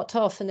start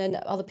off and then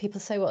other people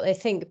say what they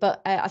think,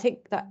 but I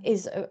think that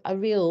is a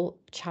real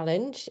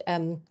challenge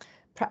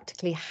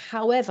practically.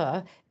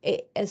 However,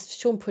 as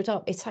Sean put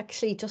up, it's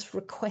actually just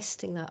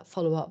requesting that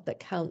follow-up that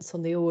counts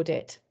on the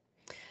audit.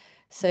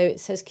 So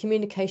it says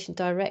communication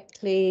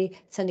directly,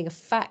 sending a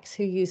fax,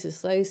 who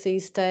uses those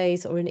these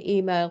days, or an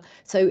email.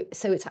 So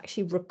it's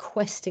actually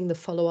requesting the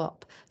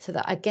follow-up. So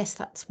that, I guess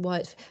that's why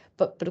it's,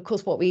 but of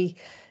course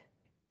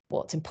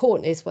what's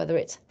important is whether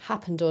it's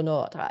happened or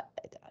not.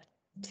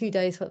 2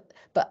 days,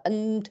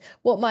 and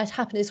what might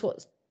happen is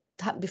what's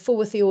happened before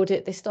with the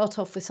audit. They start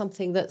off with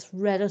something that's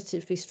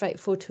relatively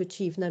straightforward to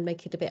achieve and then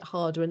make it a bit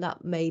harder, and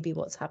that may be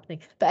what's happening.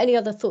 But any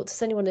other thoughts?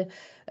 Has anyone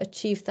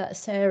achieved that?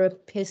 Sarah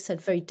Pierce said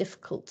very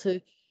difficult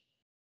to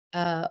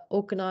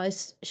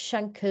organise.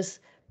 Shanker's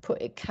put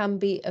it can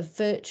be a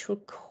virtual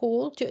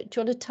call. Do you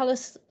want to tell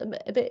us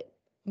a bit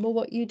more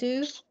what you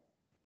do?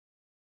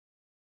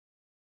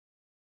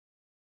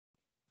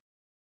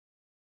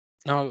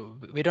 No,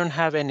 we don't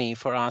have any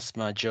for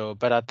asthma, Joe,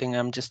 but I think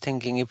I'm just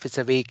thinking if it's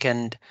a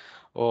weekend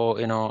or,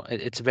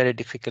 it's very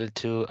difficult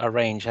to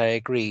arrange. I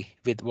agree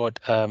with what,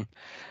 sorry,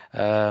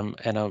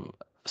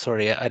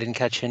 I didn't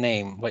catch your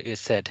name, what you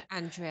said.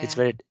 Andrea. It's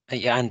very,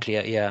 yeah,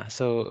 Andrea, yeah.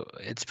 So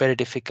it's very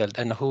difficult.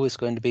 And who is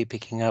going to be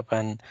picking up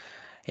and,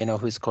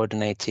 who's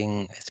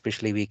coordinating,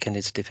 especially weekend,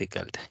 is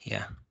difficult,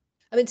 yeah.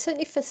 I mean,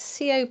 certainly for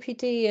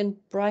COPD and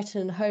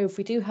Brighton and Hove,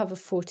 we do have a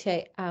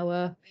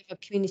 48-hour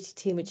community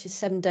team, which is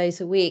 7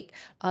 days a week,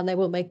 and they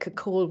will make a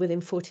call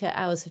within 48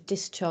 hours of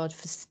discharge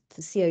for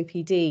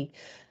COPD.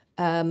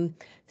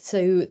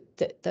 So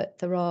that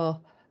there are,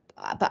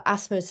 but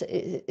asthma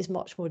is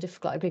much more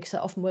difficult, I agree, because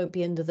it often won't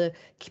be under the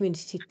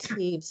community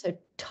team. So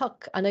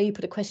Tuck, I know you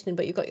put a question in,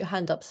 but you've got your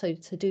hand up, so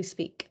do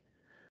speak.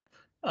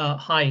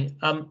 Hi,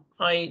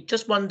 I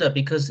just wonder,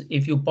 because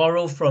if you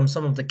borrow from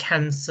some of the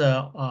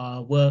cancer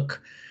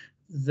work,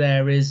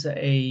 there is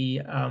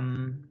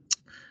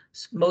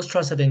most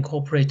trusts have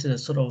incorporated a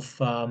sort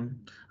of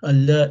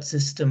alert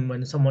system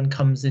when someone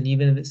comes in,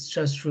 even if it's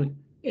just through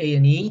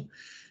A&E,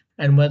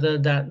 and whether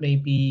that may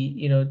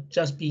be,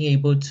 just being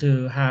able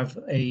to have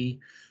a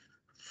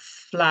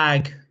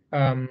flag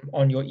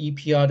on your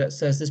EPR that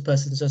says this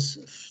person's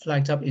just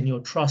flagged up in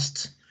your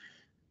trust.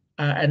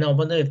 And I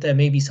wonder if there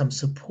may be some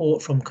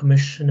support from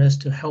commissioners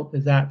to help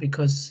with that,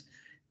 because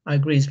I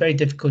agree it's very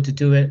difficult to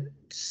do it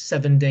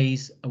 7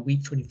 days a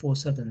week,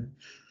 24/7.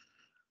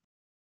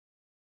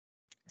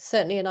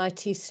 Certainly an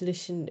IT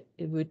solution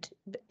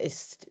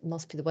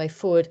must be the way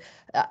forward.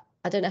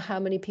 I don't know how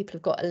many people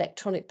have got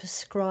electronic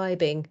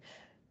prescribing,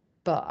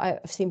 but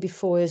I've seen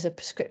before is a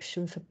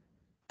prescription for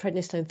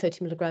prednisolone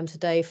 30 milligrams a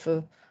day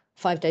for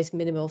 5 days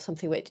minimum, or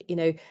something which,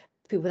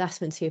 people with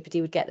asthma and COPD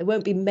would get. There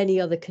won't be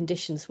many other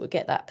conditions that would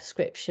get that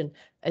prescription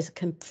as it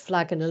can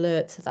flag an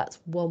alert. So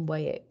that's one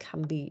way it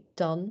can be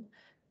done.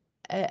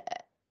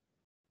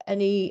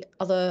 Any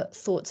other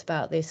thoughts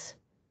about this?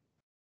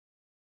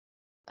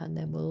 And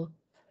then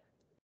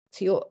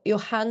so your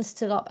hand's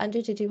still up.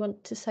 Andrew, did you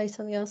want to say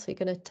something else? Or are you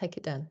going to take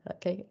it down?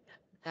 Okay.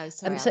 No,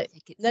 sorry, So, I'll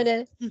take it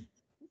down. No.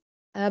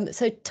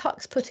 So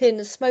Tuck's put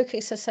in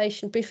smoking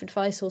cessation, brief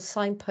advice, or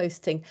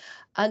signposting.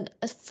 And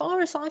as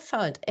far as I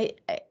found,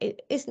 it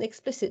isn't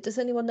explicit. Does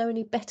anyone know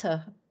any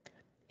better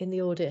in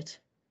the audit?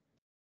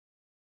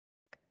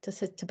 Just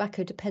says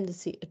tobacco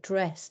dependency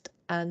addressed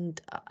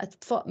and I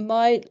thought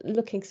my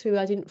looking through,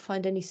 I didn't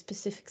find any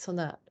specifics on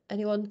that.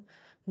 Anyone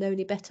know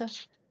any better?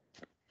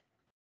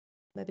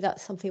 Maybe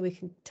that's something we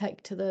can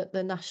take to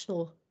the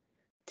national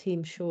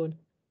team, Sean.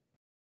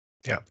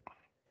 Yeah.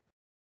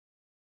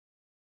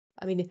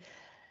 I mean,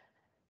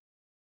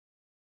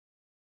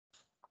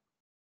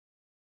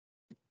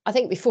 I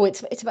think before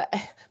it's about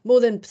more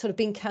than sort of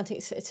being counting.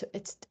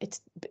 It's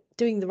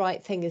doing the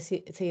right thing is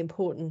the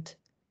important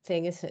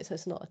thing, isn't it? So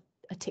it's not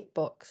a tick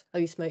box. Oh,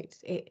 you smoked.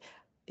 It's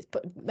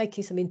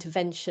making some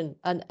intervention,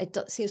 and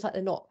seems like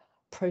they're not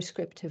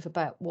prescriptive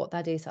about what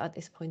that is at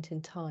this point in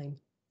time.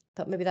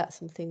 But maybe that's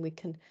something we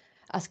can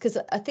ask, because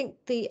I think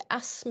the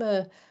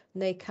asthma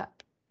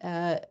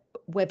NACAP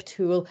web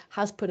tool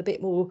has put a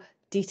bit more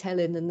detail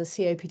in than the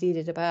COPD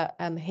did about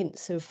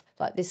hints of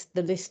like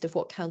the list of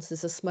what counts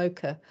as a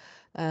smoker.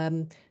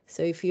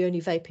 So if you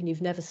only vape and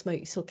you've never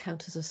smoked, you still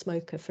count as a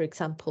smoker, for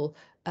example.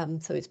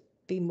 So it's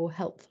been more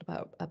helpful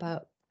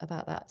about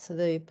that.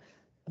 So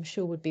I'm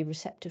sure would be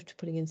receptive to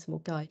putting in some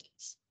more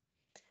guidance.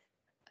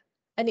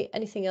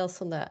 Anything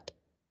else on that?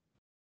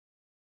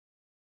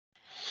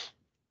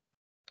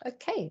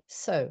 Okay,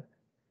 so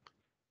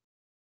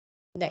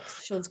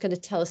next, Sean's going to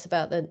tell us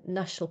about the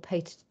National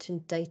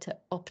Patent Data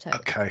opt-out.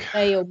 Okay.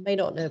 May or may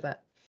not know about.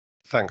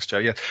 Thanks, Joe.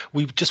 Yeah,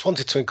 we just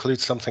wanted to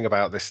include something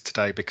about this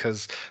today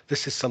because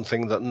this is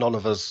something that none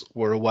of us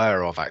were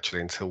aware of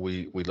actually until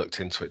we looked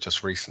into it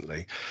just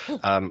recently.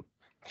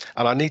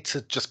 And I need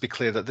to just be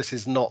clear that this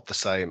is not the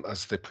same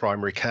as the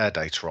primary care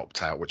data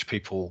opt-out, which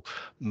people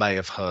may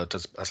have heard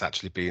has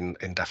actually been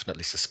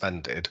indefinitely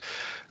suspended.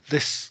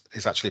 This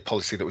is actually a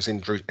policy that was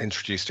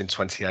introduced in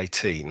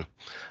 2018,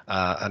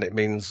 and it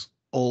means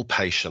all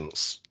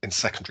patients in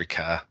secondary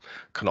care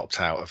can opt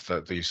out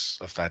of the use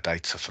of their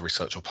data for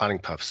research or planning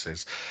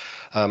purposes.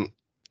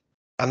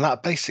 And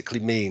that basically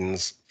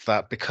means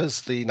that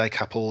because the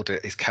NACAP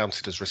audit is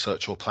counted as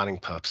research or planning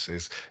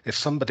purposes, if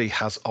somebody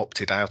has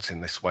opted out in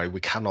this way, we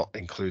cannot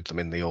include them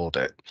in the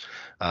audit.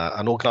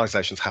 And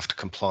organisations have to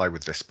comply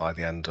with this by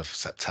the end of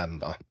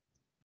September.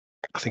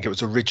 I think it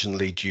was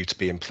originally due to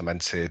be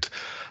implemented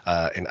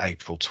in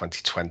April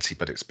 2020,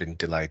 but it's been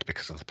delayed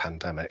because of the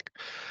pandemic.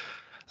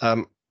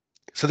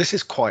 So this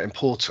is quite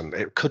important.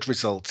 It could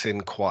result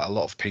in quite a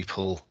lot of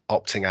people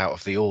opting out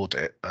of the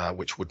audit,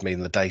 which would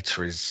mean the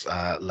data is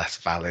less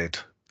valid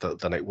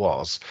than it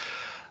was.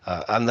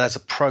 And there's a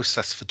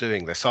process for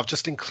doing this. So I've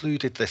just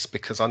included this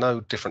because I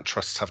know different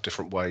trusts have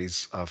different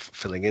ways of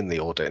filling in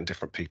the audit and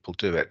different people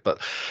do it. But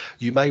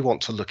you may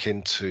want to look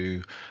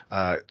into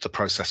the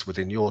process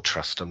within your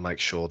trust and make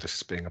sure this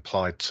is being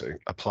applied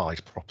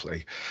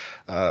properly.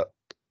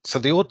 So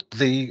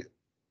the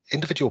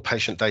individual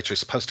patient data is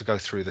supposed to go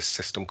through this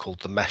system called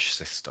the mesh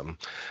system,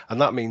 and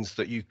that means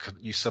that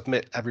you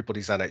submit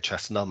everybody's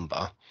NHS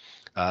number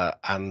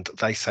and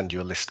they send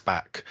you a list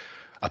back,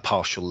 a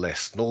partial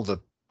list, and all the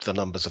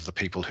numbers of the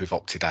people who've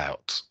opted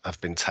out have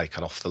been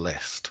taken off the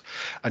list.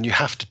 And you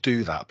have to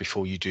do that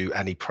before you do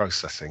any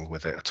processing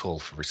with it at all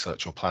for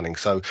research or planning.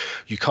 So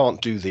you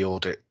can't do the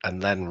audit and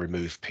then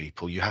remove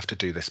people. You have to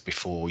do this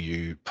before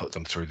you put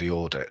them through the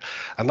audit.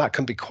 And that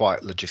can be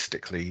quite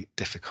logistically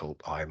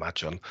difficult, I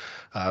imagine.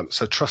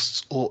 So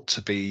trusts ought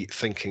to be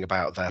thinking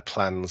about their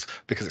plans,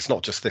 because it's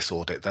not just this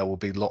audit, there will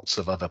be lots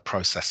of other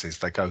processes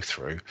they go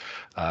through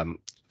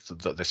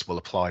that this will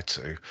apply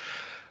to.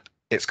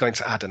 It's going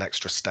to add an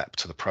extra step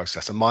to the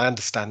process. And my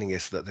understanding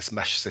is that this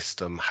mesh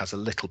system has a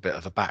little bit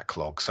of a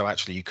backlog. So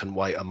actually you can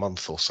wait a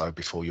month or so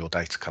before your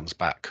data comes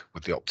back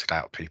with the opted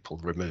out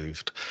people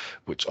removed,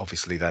 which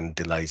obviously then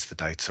delays the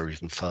data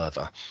even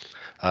further.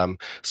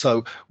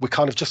 So we're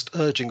kind of just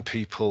urging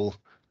people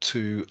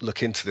to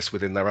look into this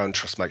within their own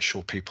trust, make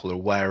sure people are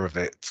aware of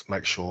it,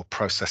 make sure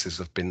processes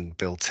have been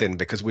built in,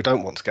 because we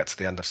don't want to get to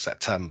the end of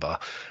September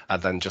and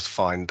then just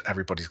find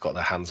everybody's got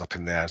their hands up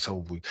in the air.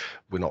 So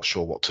we're not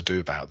sure what to do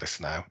about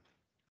this now.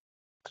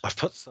 I've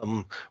put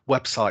some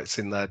websites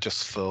in there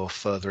just for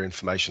further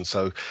information.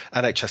 So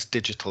NHS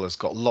Digital has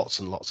got lots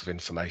and lots of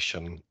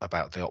information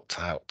about the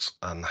opt-out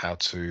and how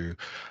to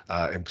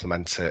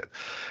implement it.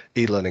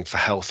 eLearning for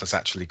Health has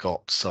actually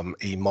got some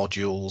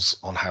e-modules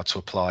on how to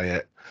apply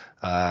it.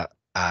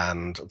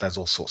 And there's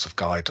all sorts of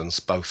guidance,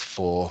 both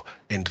for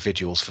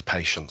individuals, for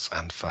patients,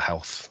 and for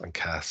health and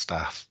care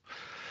staff.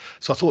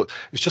 So I thought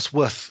it was just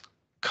worth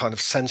kind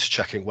of sense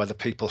checking whether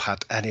people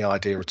had any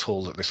idea at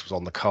all that this was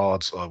on the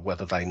cards, or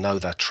whether they know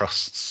their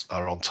trusts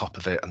are on top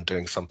of it and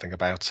doing something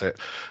about it,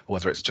 or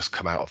whether it's just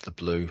come out of the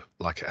blue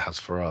like it has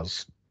for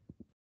us.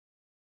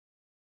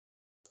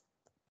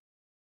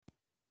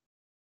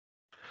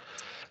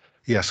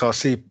 Yeah, so I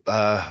see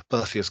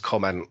Berthia's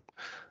comment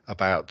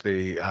about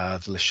the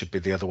list should be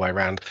the other way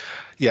around.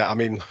 Yeah, I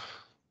mean,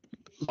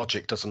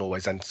 logic doesn't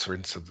always enter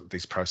into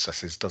these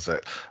processes, does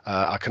it?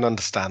 I can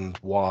understand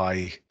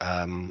why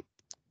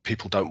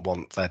people don't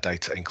want their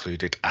data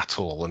included at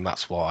all, and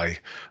that's why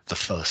the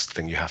first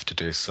thing you have to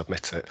do is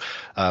submit it.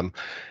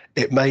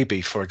 It may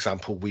be, for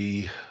example,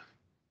 we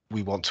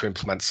we want to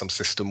implement some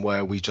system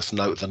where we just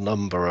note the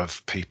number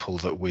of people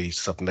that we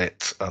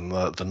submit and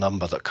the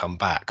number that come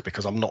back,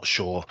 because I'm not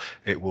sure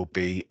it will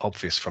be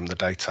obvious from the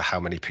data how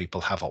many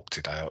people have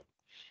opted out.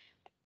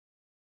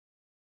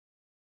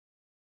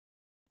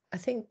 I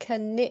think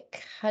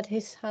Nick had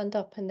his hand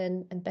up, and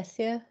then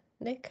Bethia.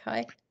 Nick,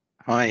 hi.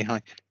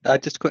 Hi.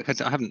 Just a quick,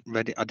 I haven't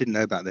read it. I didn't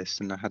know about this,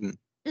 and I hadn't.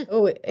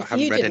 Oh, if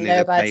you didn't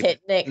know about it,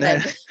 Nick, no.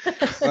 then.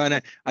 Well, no.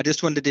 I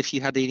just wondered if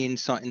you had any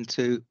insight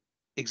into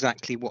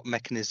exactly what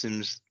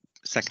mechanisms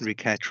secondary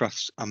care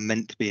trusts are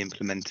meant to be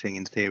implementing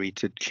in theory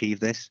to achieve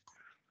this,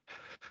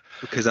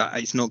 because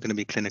it's not going to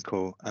be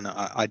clinical, and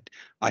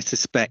I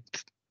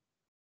suspect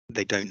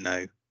they don't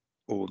know,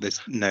 or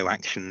there's no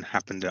action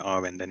happened at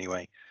our end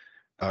anyway.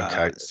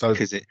 Okay, so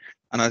because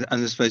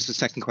I suppose the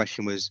second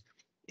question was,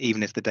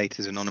 even if the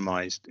data is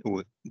anonymized,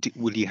 or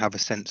will you have a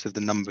sense of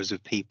the numbers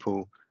of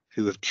people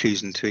who have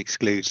chosen to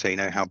exclude, so you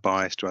know how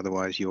biased or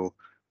otherwise your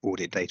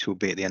audit data will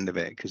be at the end of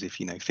it? Because if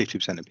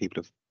 50% of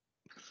people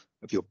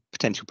of your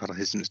potential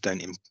participants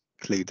don't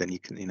include, then you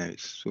can,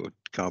 it's sort of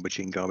garbage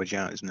in, garbage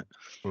out, isn't it?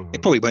 Mm-hmm.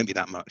 It probably won't be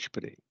that much,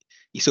 but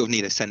you sort of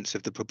need a sense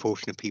of the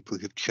proportion of people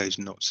who've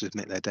chosen not to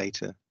submit their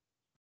data.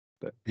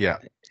 But yeah,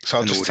 so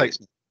I'll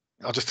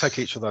just take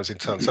each of those in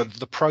turn. So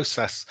the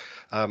process,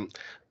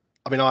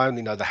 I mean, I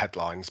only know the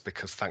headlines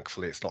because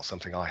thankfully it's not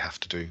something I have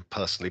to do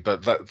personally,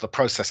 but the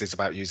process is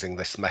about using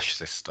this mesh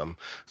system,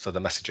 so the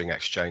Messaging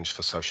Exchange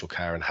for Social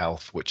Care and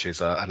Health, which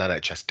is an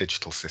NHS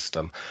digital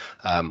system,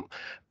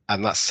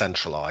 and that's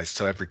centralised,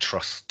 so every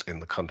trust in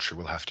the country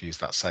will have to use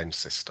that same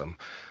system,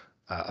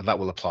 and that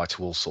will apply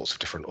to all sorts of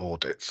different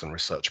audits and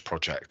research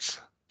projects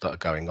that are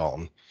going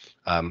on.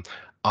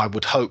 I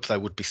would hope there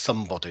would be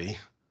somebody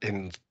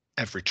in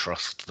every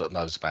trust that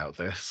knows about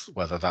this,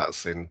 whether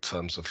that's in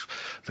terms of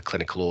the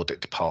clinical audit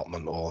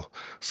department or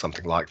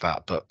something like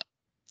that, but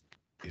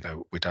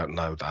we don't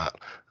know that.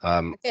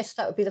 I guess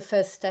that would be the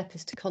first step,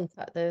 is to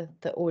contact the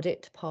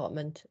audit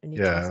department in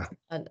your trust,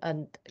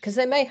 and because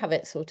they may have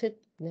it sorted,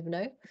 you never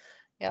know.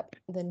 Yep,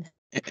 then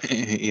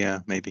yeah,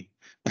 maybe.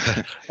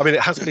 I mean,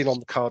 it has been on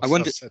the cards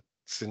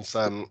since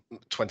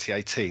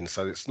 2018,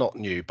 so it's not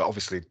new, but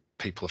obviously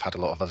people have had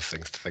a lot of other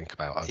things to think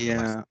about over the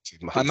last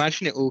 18 months. I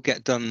imagine it will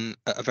get done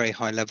at a very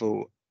high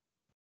level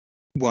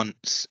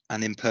once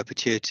and in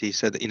perpetuity,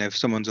 so that if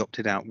someone's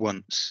opted out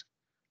once,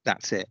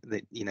 that's it.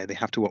 That they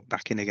have to opt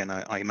back in again.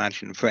 I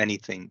imagine, for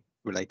anything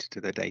related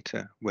to their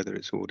data, whether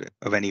it's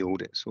any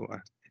audits,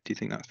 or do you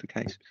think that's the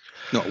case?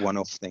 Not a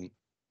one-off thing.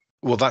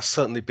 Well, that's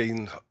certainly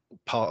been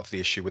part of the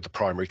issue with the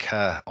primary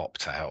care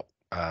opt-out.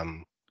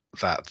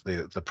 That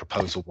the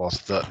proposal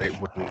was that it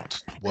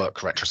wouldn't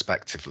work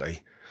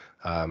retrospectively,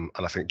 and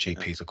I think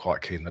GPs are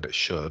quite keen that it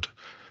should.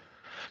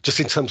 Just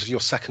in terms of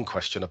your second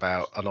question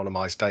about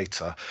anonymised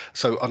data,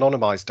 so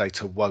anonymised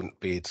data won't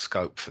be in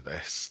scope for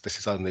this. This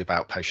is only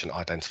about patient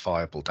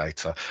identifiable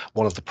data.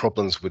 One of the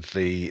problems with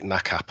the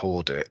NACAP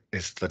audit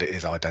is that it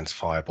is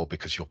identifiable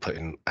because you're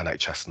putting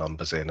NHS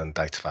numbers in and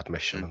date of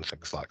admission and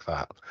things like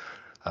that.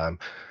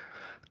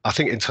 I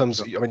think in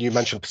terms of, I mean, you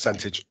mentioned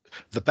percentage,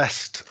 the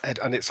best, and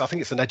I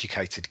think it's an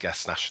educated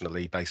guess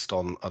nationally based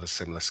on other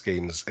similar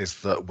schemes,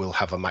 is that we'll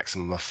have a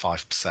maximum of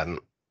 5%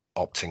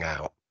 opting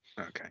out.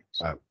 Okay.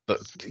 But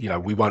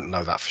we won't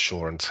know that for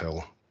sure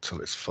until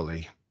it's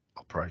fully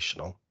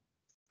operational.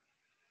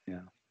 Yeah,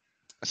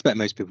 I expect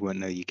most people won't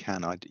know you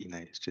can.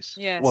 It's just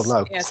well,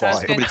 no, yes,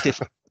 quite. It's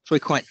probably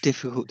quite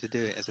difficult to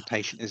do it as a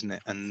patient, isn't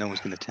it? And no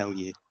one's going to tell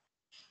you.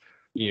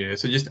 Yeah.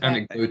 So just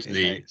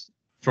anecdotally,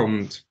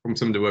 from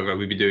some of the work that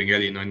we've been doing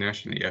earlier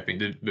nationally, I think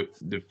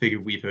the figure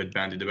we've heard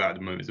bandied about at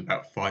the moment is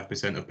about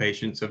 5% of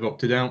patients have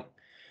opted out.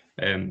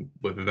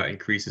 Whether that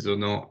increases or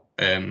not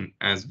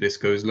as this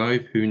goes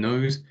live, who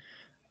knows?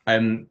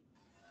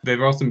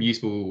 There are some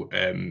useful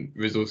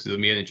resources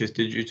on the NHS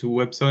digital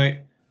website,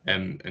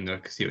 and I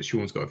can see that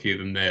Sean's got a few of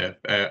them there.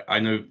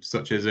 I know,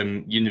 such as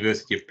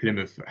University of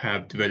Plymouth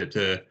have developed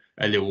a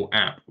little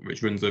app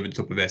which runs over the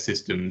top of their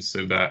systems,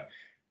 so that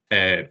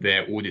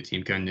their audit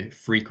team can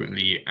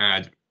frequently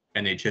add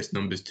NHS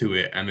numbers to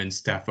it, and then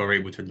staff are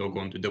able to log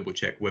on to double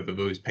check whether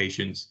those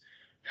patients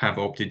have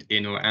opted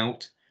in or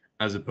out,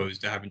 as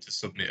opposed to having to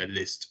submit a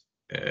list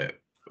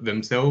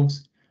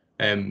themselves.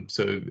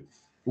 So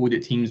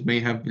audit teams may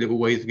have little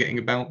ways of getting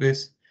about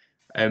this.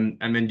 And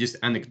then just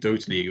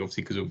anecdotally,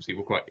 obviously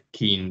we're quite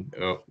keen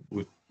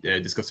with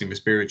discussing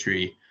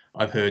respiratory,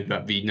 I've heard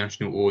that the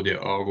National Audit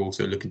are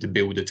also looking to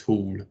build a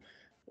tool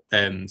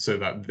so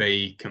that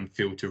they can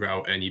filter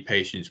out any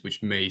patients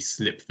which may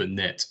slip the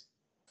net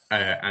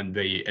and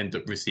they end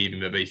up receiving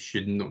that they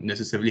should not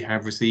necessarily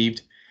have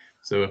received.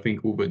 So I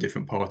think all the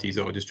different parties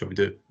are just trying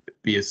to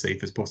be as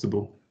safe as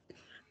possible.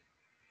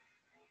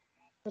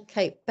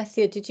 Okay,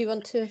 Bethia, did you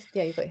want to?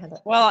 Yeah, you got your hand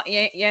up. Well,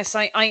 yes,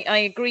 I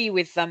agree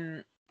with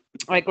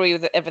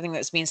everything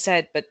that's been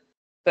said, but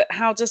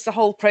how does the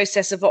whole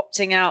process of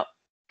opting out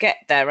get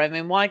there? I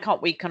mean, why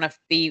can't we kind of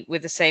be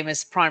with the same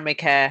as primary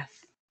care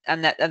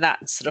and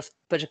that sort of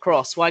put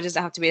across? Why does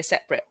it have to be a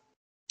separate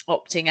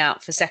opting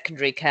out for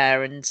secondary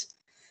care? And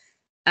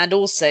And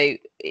also,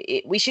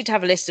 we should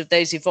have a list of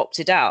those who've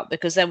opted out,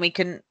 because then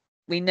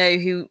we know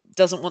who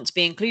doesn't want to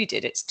be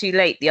included. It's too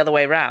late the other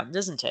way around,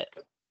 isn't it?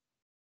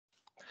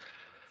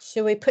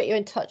 Should we put you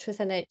in touch with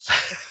I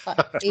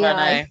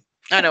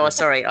know.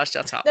 Sorry, I'll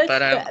shut up. No,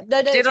 but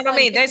no, do you know what I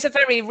mean? Those are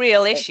very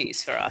real I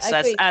issues for us,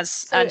 agree. as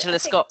So Angela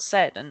Scott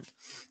said. And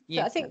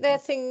so I think there are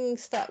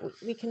things that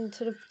we can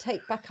sort of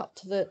take back up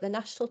to the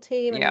national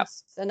team and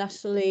ask the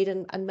national lead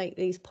and make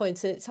these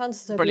points. And it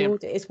sounds as though the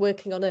audit is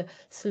working on a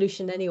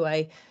solution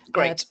anyway.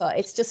 Great. But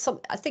it's just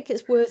I think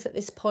it's worth at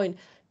this point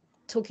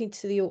talking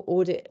to your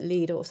audit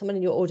lead or someone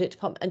in your audit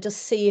department and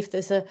just see if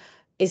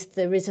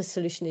there is a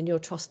solution in your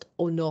trust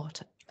or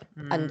not.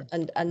 And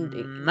get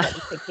them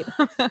thinking.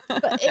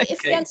 But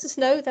if the answer's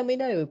no, then we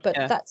know. But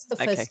that's the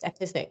first step,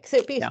 isn't it? Because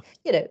it'd be,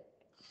 you know,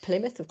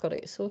 Plymouth have got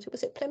it sorted.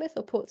 Was it Plymouth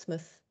or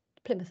Portsmouth?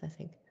 Plymouth, I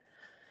think.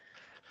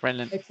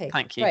 Brilliant. Okay.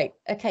 Thank you. Great.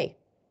 Okay.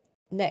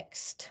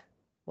 Next.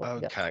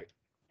 Okay.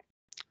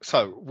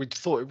 So we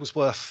thought it was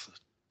worth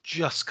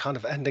just kind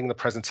of ending the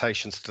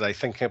presentations today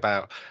thinking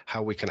about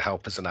how we can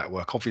help as a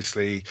network.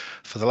 Obviously,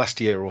 for the last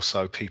year or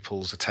so,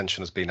 people's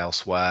attention has been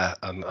elsewhere,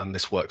 and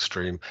this work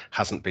stream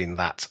hasn't been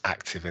that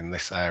active in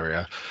this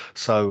area.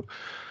 So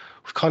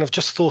we've kind of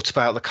just thought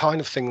about the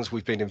kind of things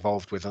we've been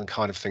involved with and the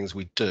kind of things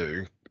we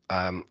do,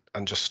 and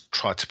just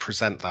try to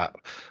present that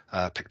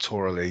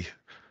pictorially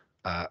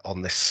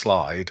on this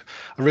slide.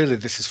 And really,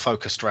 this is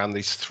focused around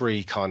these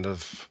three kind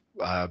of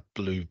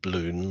blue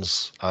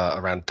balloons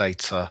around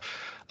data,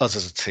 us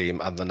as a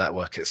team, and the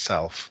network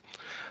itself.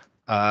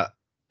 And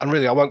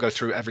really, I won't go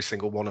through every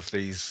single one of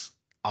these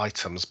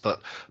items,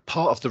 but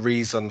part of the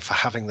reason for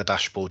having the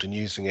dashboard and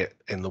using it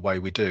in the way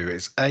we do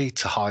is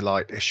to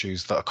highlight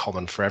issues that are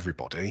common for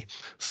everybody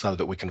so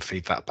that we can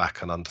feed that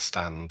back and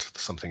understand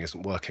something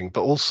isn't working,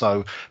 but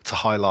also to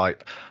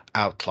highlight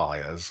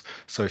outliers.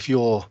 So if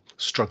you're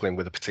struggling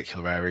with a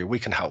particular area, we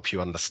can help you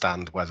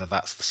understand whether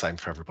that's the same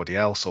for everybody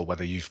else or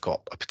whether you've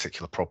got a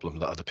particular problem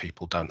that other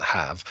people don't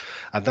have.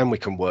 And then we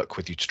can work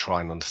with you to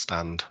try and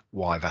understand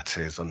why that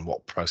is and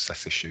what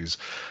process issues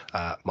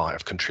might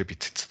have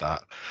contributed to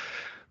that.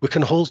 We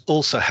can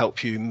also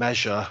help you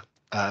measure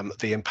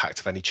the impact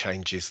of any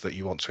changes that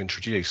you want to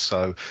introduce.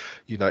 So,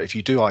 you know, if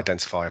you do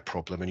identify a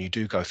problem and you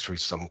do go through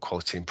some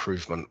quality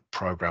improvement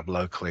program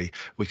locally,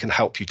 we can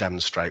help you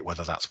demonstrate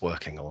whether that's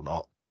working or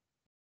not.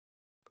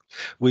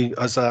 We,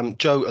 as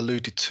Joe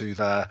alluded to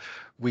there,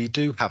 we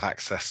do have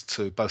access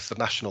to both the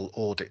national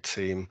audit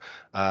team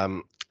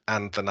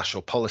and the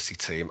national policy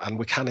team, and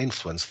we can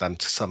influence them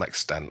to some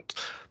extent,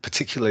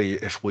 particularly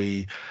if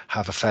we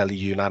have a fairly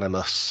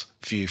unanimous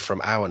view from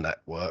our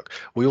network.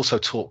 We also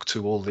talk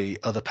to all the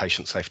other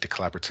patient safety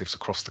collaboratives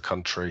across the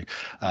country,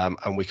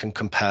 and we can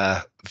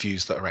compare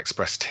views that are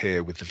expressed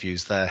here with the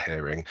views they're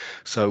hearing.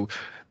 So,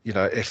 you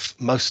know, if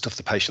most of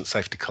the patient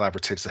safety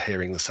collaboratives are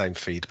hearing the same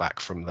feedback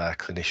from their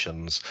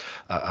clinicians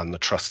and the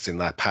trusts in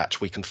their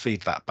patch, we can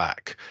feed that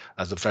back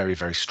as a very,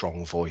 very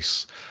strong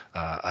voice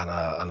and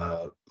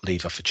a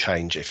lever for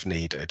change if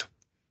needed.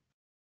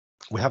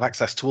 We have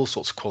access to all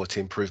sorts of quality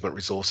improvement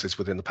resources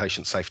within the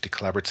Patient Safety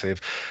Collaborative,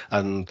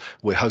 and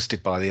we're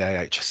hosted by the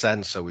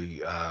AHSN, so we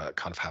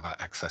kind of have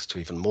access to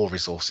even more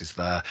resources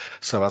there.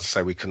 So as I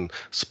say, we can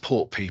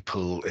support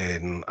people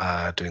in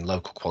doing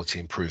local quality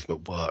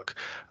improvement work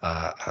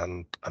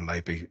and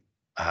maybe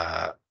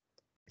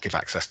give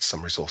access to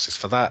some resources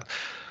for that.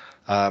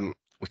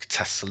 We could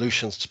test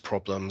solutions to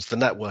problems. The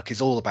network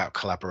is all about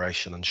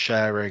collaboration and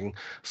sharing.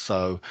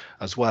 So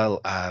as well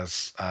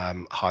as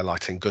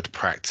highlighting good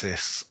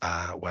practice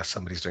where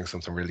somebody's doing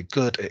something really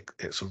good,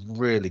 it's a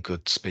really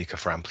good speaker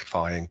for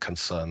amplifying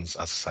concerns,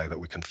 as I say, that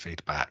we can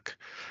feed back.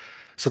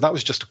 So that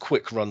was just a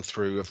quick run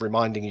through of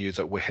reminding you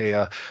that we're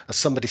here. As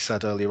somebody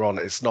said earlier on,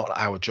 it's not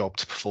our job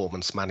to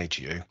performance manage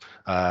you.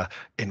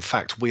 In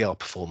fact, we are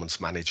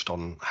performance managed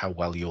on how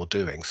well you're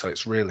doing. So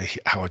it's really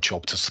our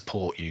job to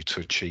support you to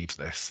achieve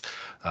this,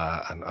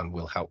 and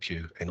we'll help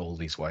you in all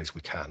these ways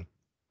we can.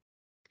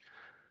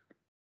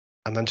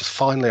 And then just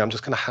finally, I'm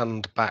just going to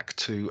hand back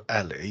to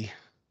Ellie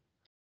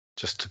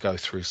just to go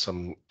through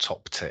some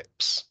top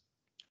tips.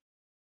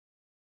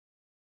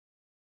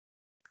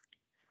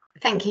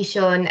 Thank you,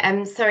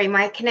 Sean. Sorry,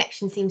 my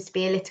connection seems to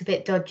be a little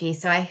bit dodgy,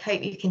 so I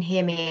hope you can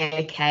hear me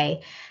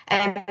okay.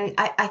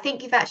 I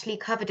think you've actually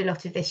covered a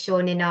lot of this,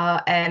 Sean, in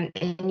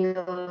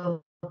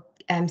your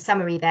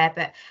summary there,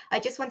 but I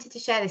just wanted to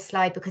share this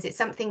slide because it's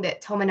something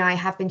that Tom and I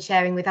have been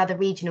sharing with other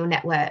regional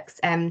networks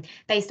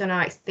based on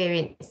our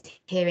experience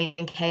here in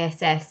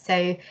KSS.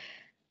 So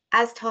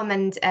as Tom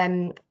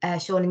and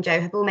Sean and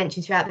Joe have all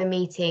mentioned throughout the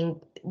meeting,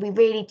 we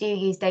really do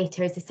use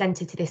data as the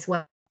centre to this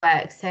work.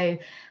 So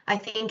I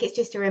think it's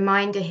just a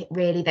reminder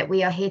really that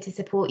we are here to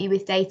support you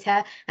with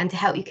data and to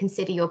help you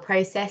consider your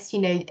process. You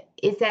know,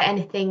 is there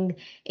anything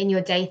in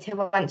your data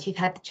once you've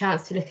had the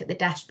chance to look at the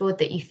dashboard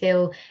that you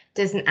feel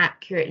doesn't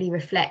accurately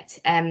reflect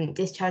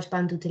discharge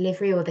bundle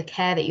delivery or the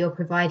care that you're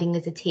providing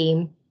as a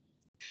team?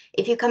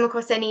 If you come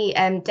across any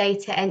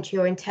data entry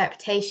or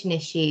interpretation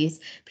issues,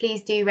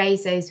 please do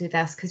raise those with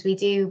us because we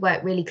do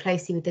work really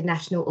closely with the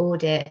national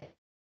audit.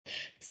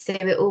 So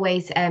we're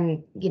always,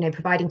 you know,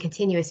 providing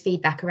continuous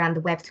feedback around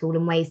the web tool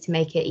and ways to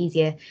make it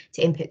easier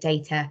to input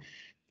data.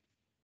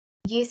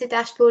 Use the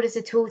dashboard as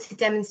a tool to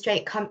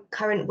demonstrate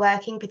current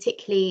working,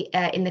 particularly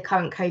in the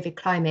current COVID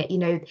climate. You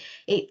know,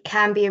 it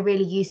can be a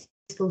really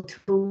useful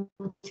tool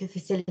to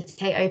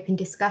facilitate open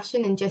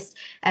discussion and just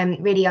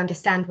really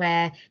understand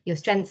where your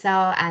strengths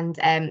are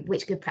and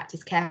which good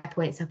practice care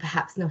points are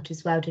perhaps not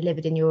as well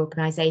delivered in your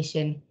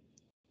organisation.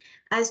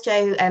 As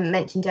Joe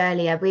mentioned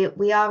earlier,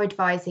 we are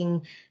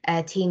advising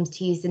teams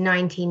to use the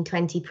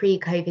 1920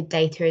 pre-COVID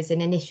data as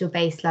an initial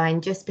baseline,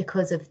 just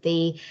because of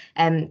the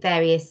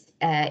various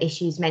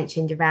issues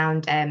mentioned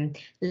around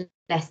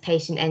less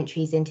patient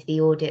entries into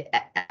the audit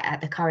at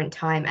the current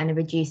time and a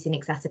reduce in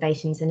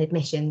exacerbations and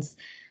admissions.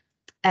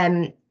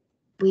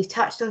 We've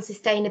touched on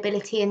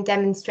sustainability and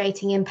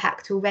demonstrating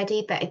impact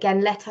already, but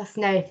again, let us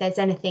know if there's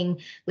anything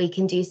we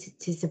can do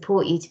to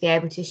support you to be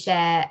able to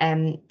share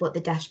what the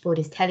dashboard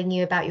is telling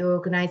you about your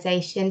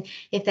organisation.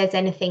 If there's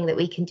anything that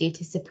we can do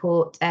to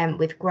support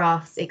with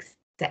graphs,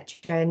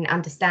 etc., and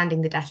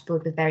understanding the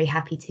dashboard, we're very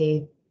happy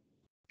to.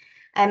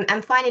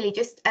 And finally,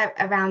 just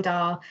around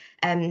our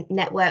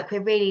network,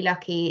 we're really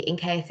lucky in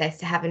KSS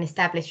to have an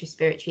established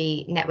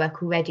respiratory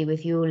network already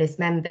with you all as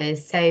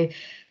members. So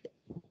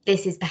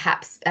this is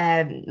perhaps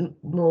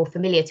more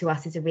familiar to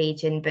us as a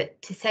region,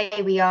 but to say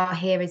we are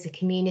here as a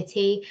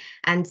community,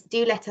 and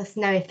do let us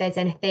know if there's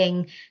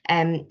anything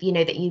you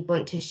know, that you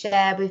want to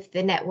share with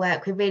the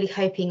network. We're really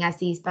hoping as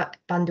these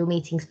bundle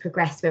meetings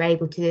progress, we're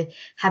able to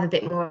have a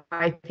bit more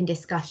open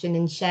discussion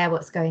and share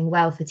what's going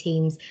well for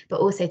teams, but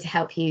also to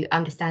help you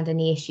understand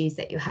any issues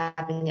that you're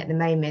having at the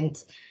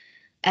moment.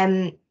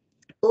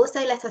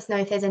 Also, let us know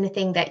if there's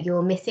anything that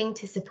you're missing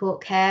to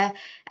support care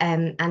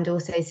and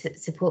also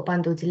support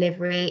bundle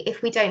delivery.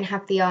 If we don't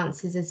have the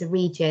answers as a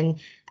region,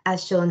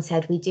 as Sean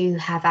said, we do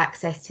have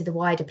access to the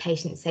wider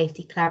Patient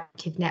Safety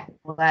Collaborative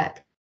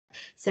Network.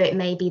 So it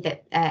may be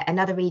that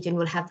another region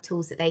will have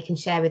tools that they can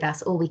share with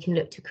us, or we can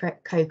look to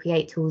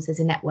co-create tools as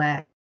a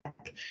network.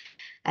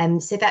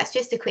 So that's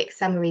just a quick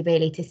summary,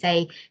 really, to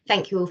say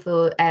thank you all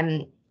for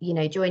you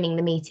know, joining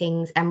the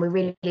meetings, and we're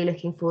really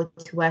looking forward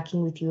to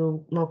working with you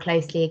all more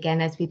closely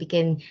again as we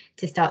begin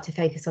to start to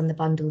focus on the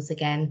bundles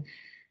again.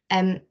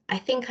 I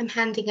think I'm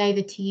handing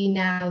over to you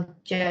now,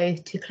 Joe,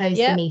 to close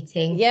the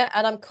meeting. Yeah,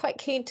 and I'm quite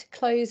keen to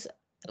close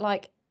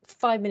like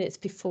 5 minutes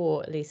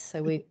before, at least,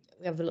 so we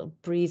have a little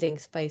breathing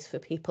space for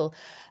people.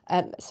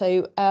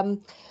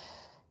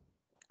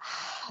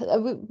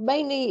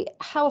 Mainly,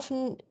 how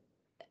often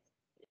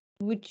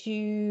would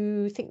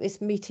you think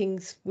these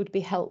meetings would be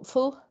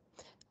helpful?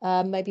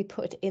 Maybe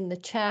put in the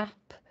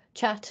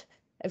chat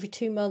every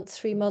 2 months,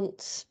 3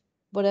 months,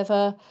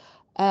 whatever.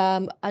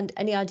 And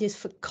any ideas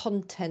for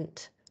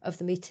content of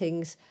the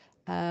meetings?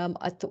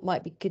 I thought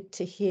might be good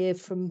to hear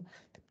from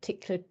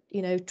particular,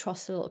 you know,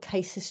 trust, a little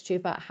case history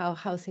about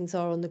how things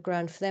are on the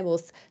ground for them, or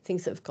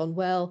things that have gone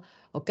well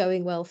or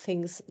going well,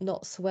 things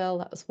not so well.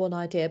 That was one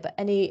idea. But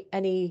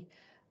any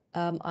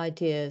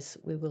ideas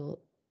we will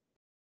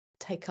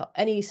take up.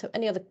 Any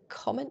other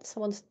comments?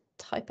 Someone's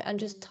typing.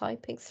 Andrea's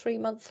typing 3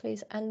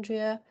 monthlies.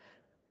 Andrea.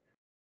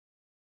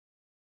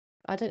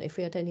 I don't know if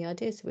we had any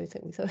ideas. We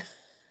think we thought.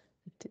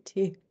 Did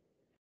you?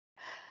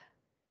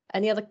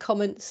 Any other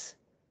comments?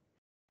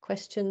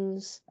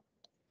 Questions?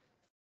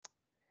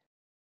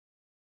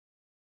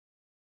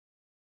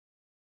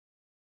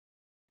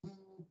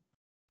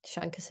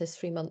 Shanka says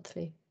 3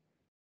 monthly.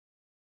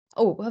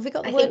 Oh, have we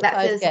got the word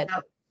cloud again?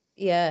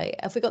 Yeah,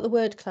 have we got the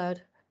word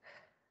cloud?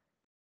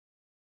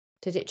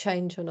 Did it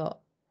change or not?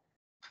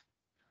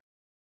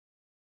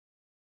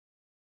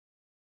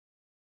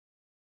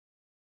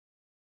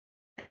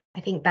 I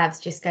think Bav's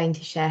just going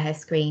to share her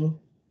screen.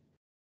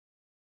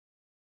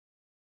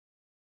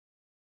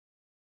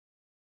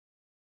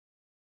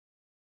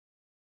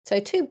 So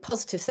 2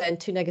 positives there and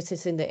 2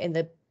 negatives in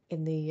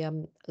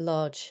the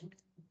large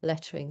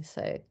lettering.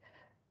 So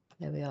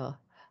there we are.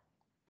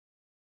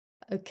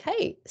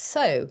 Okay,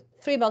 so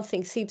 3 month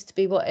thing seems to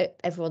be what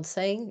everyone's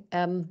saying.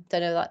 Don't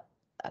know,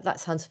 that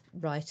sounds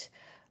right.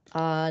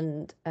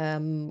 And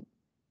we'll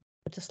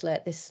just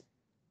let this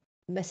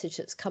message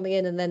that's coming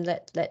in, and then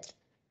let's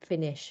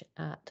finish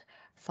at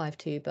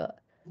 5:02. But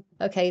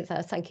okay,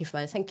 thank you,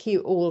 Fran. Thank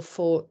you all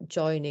for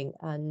joining,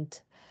 and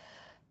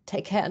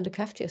take care and look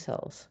after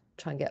yourselves.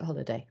 Try and get a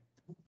holiday.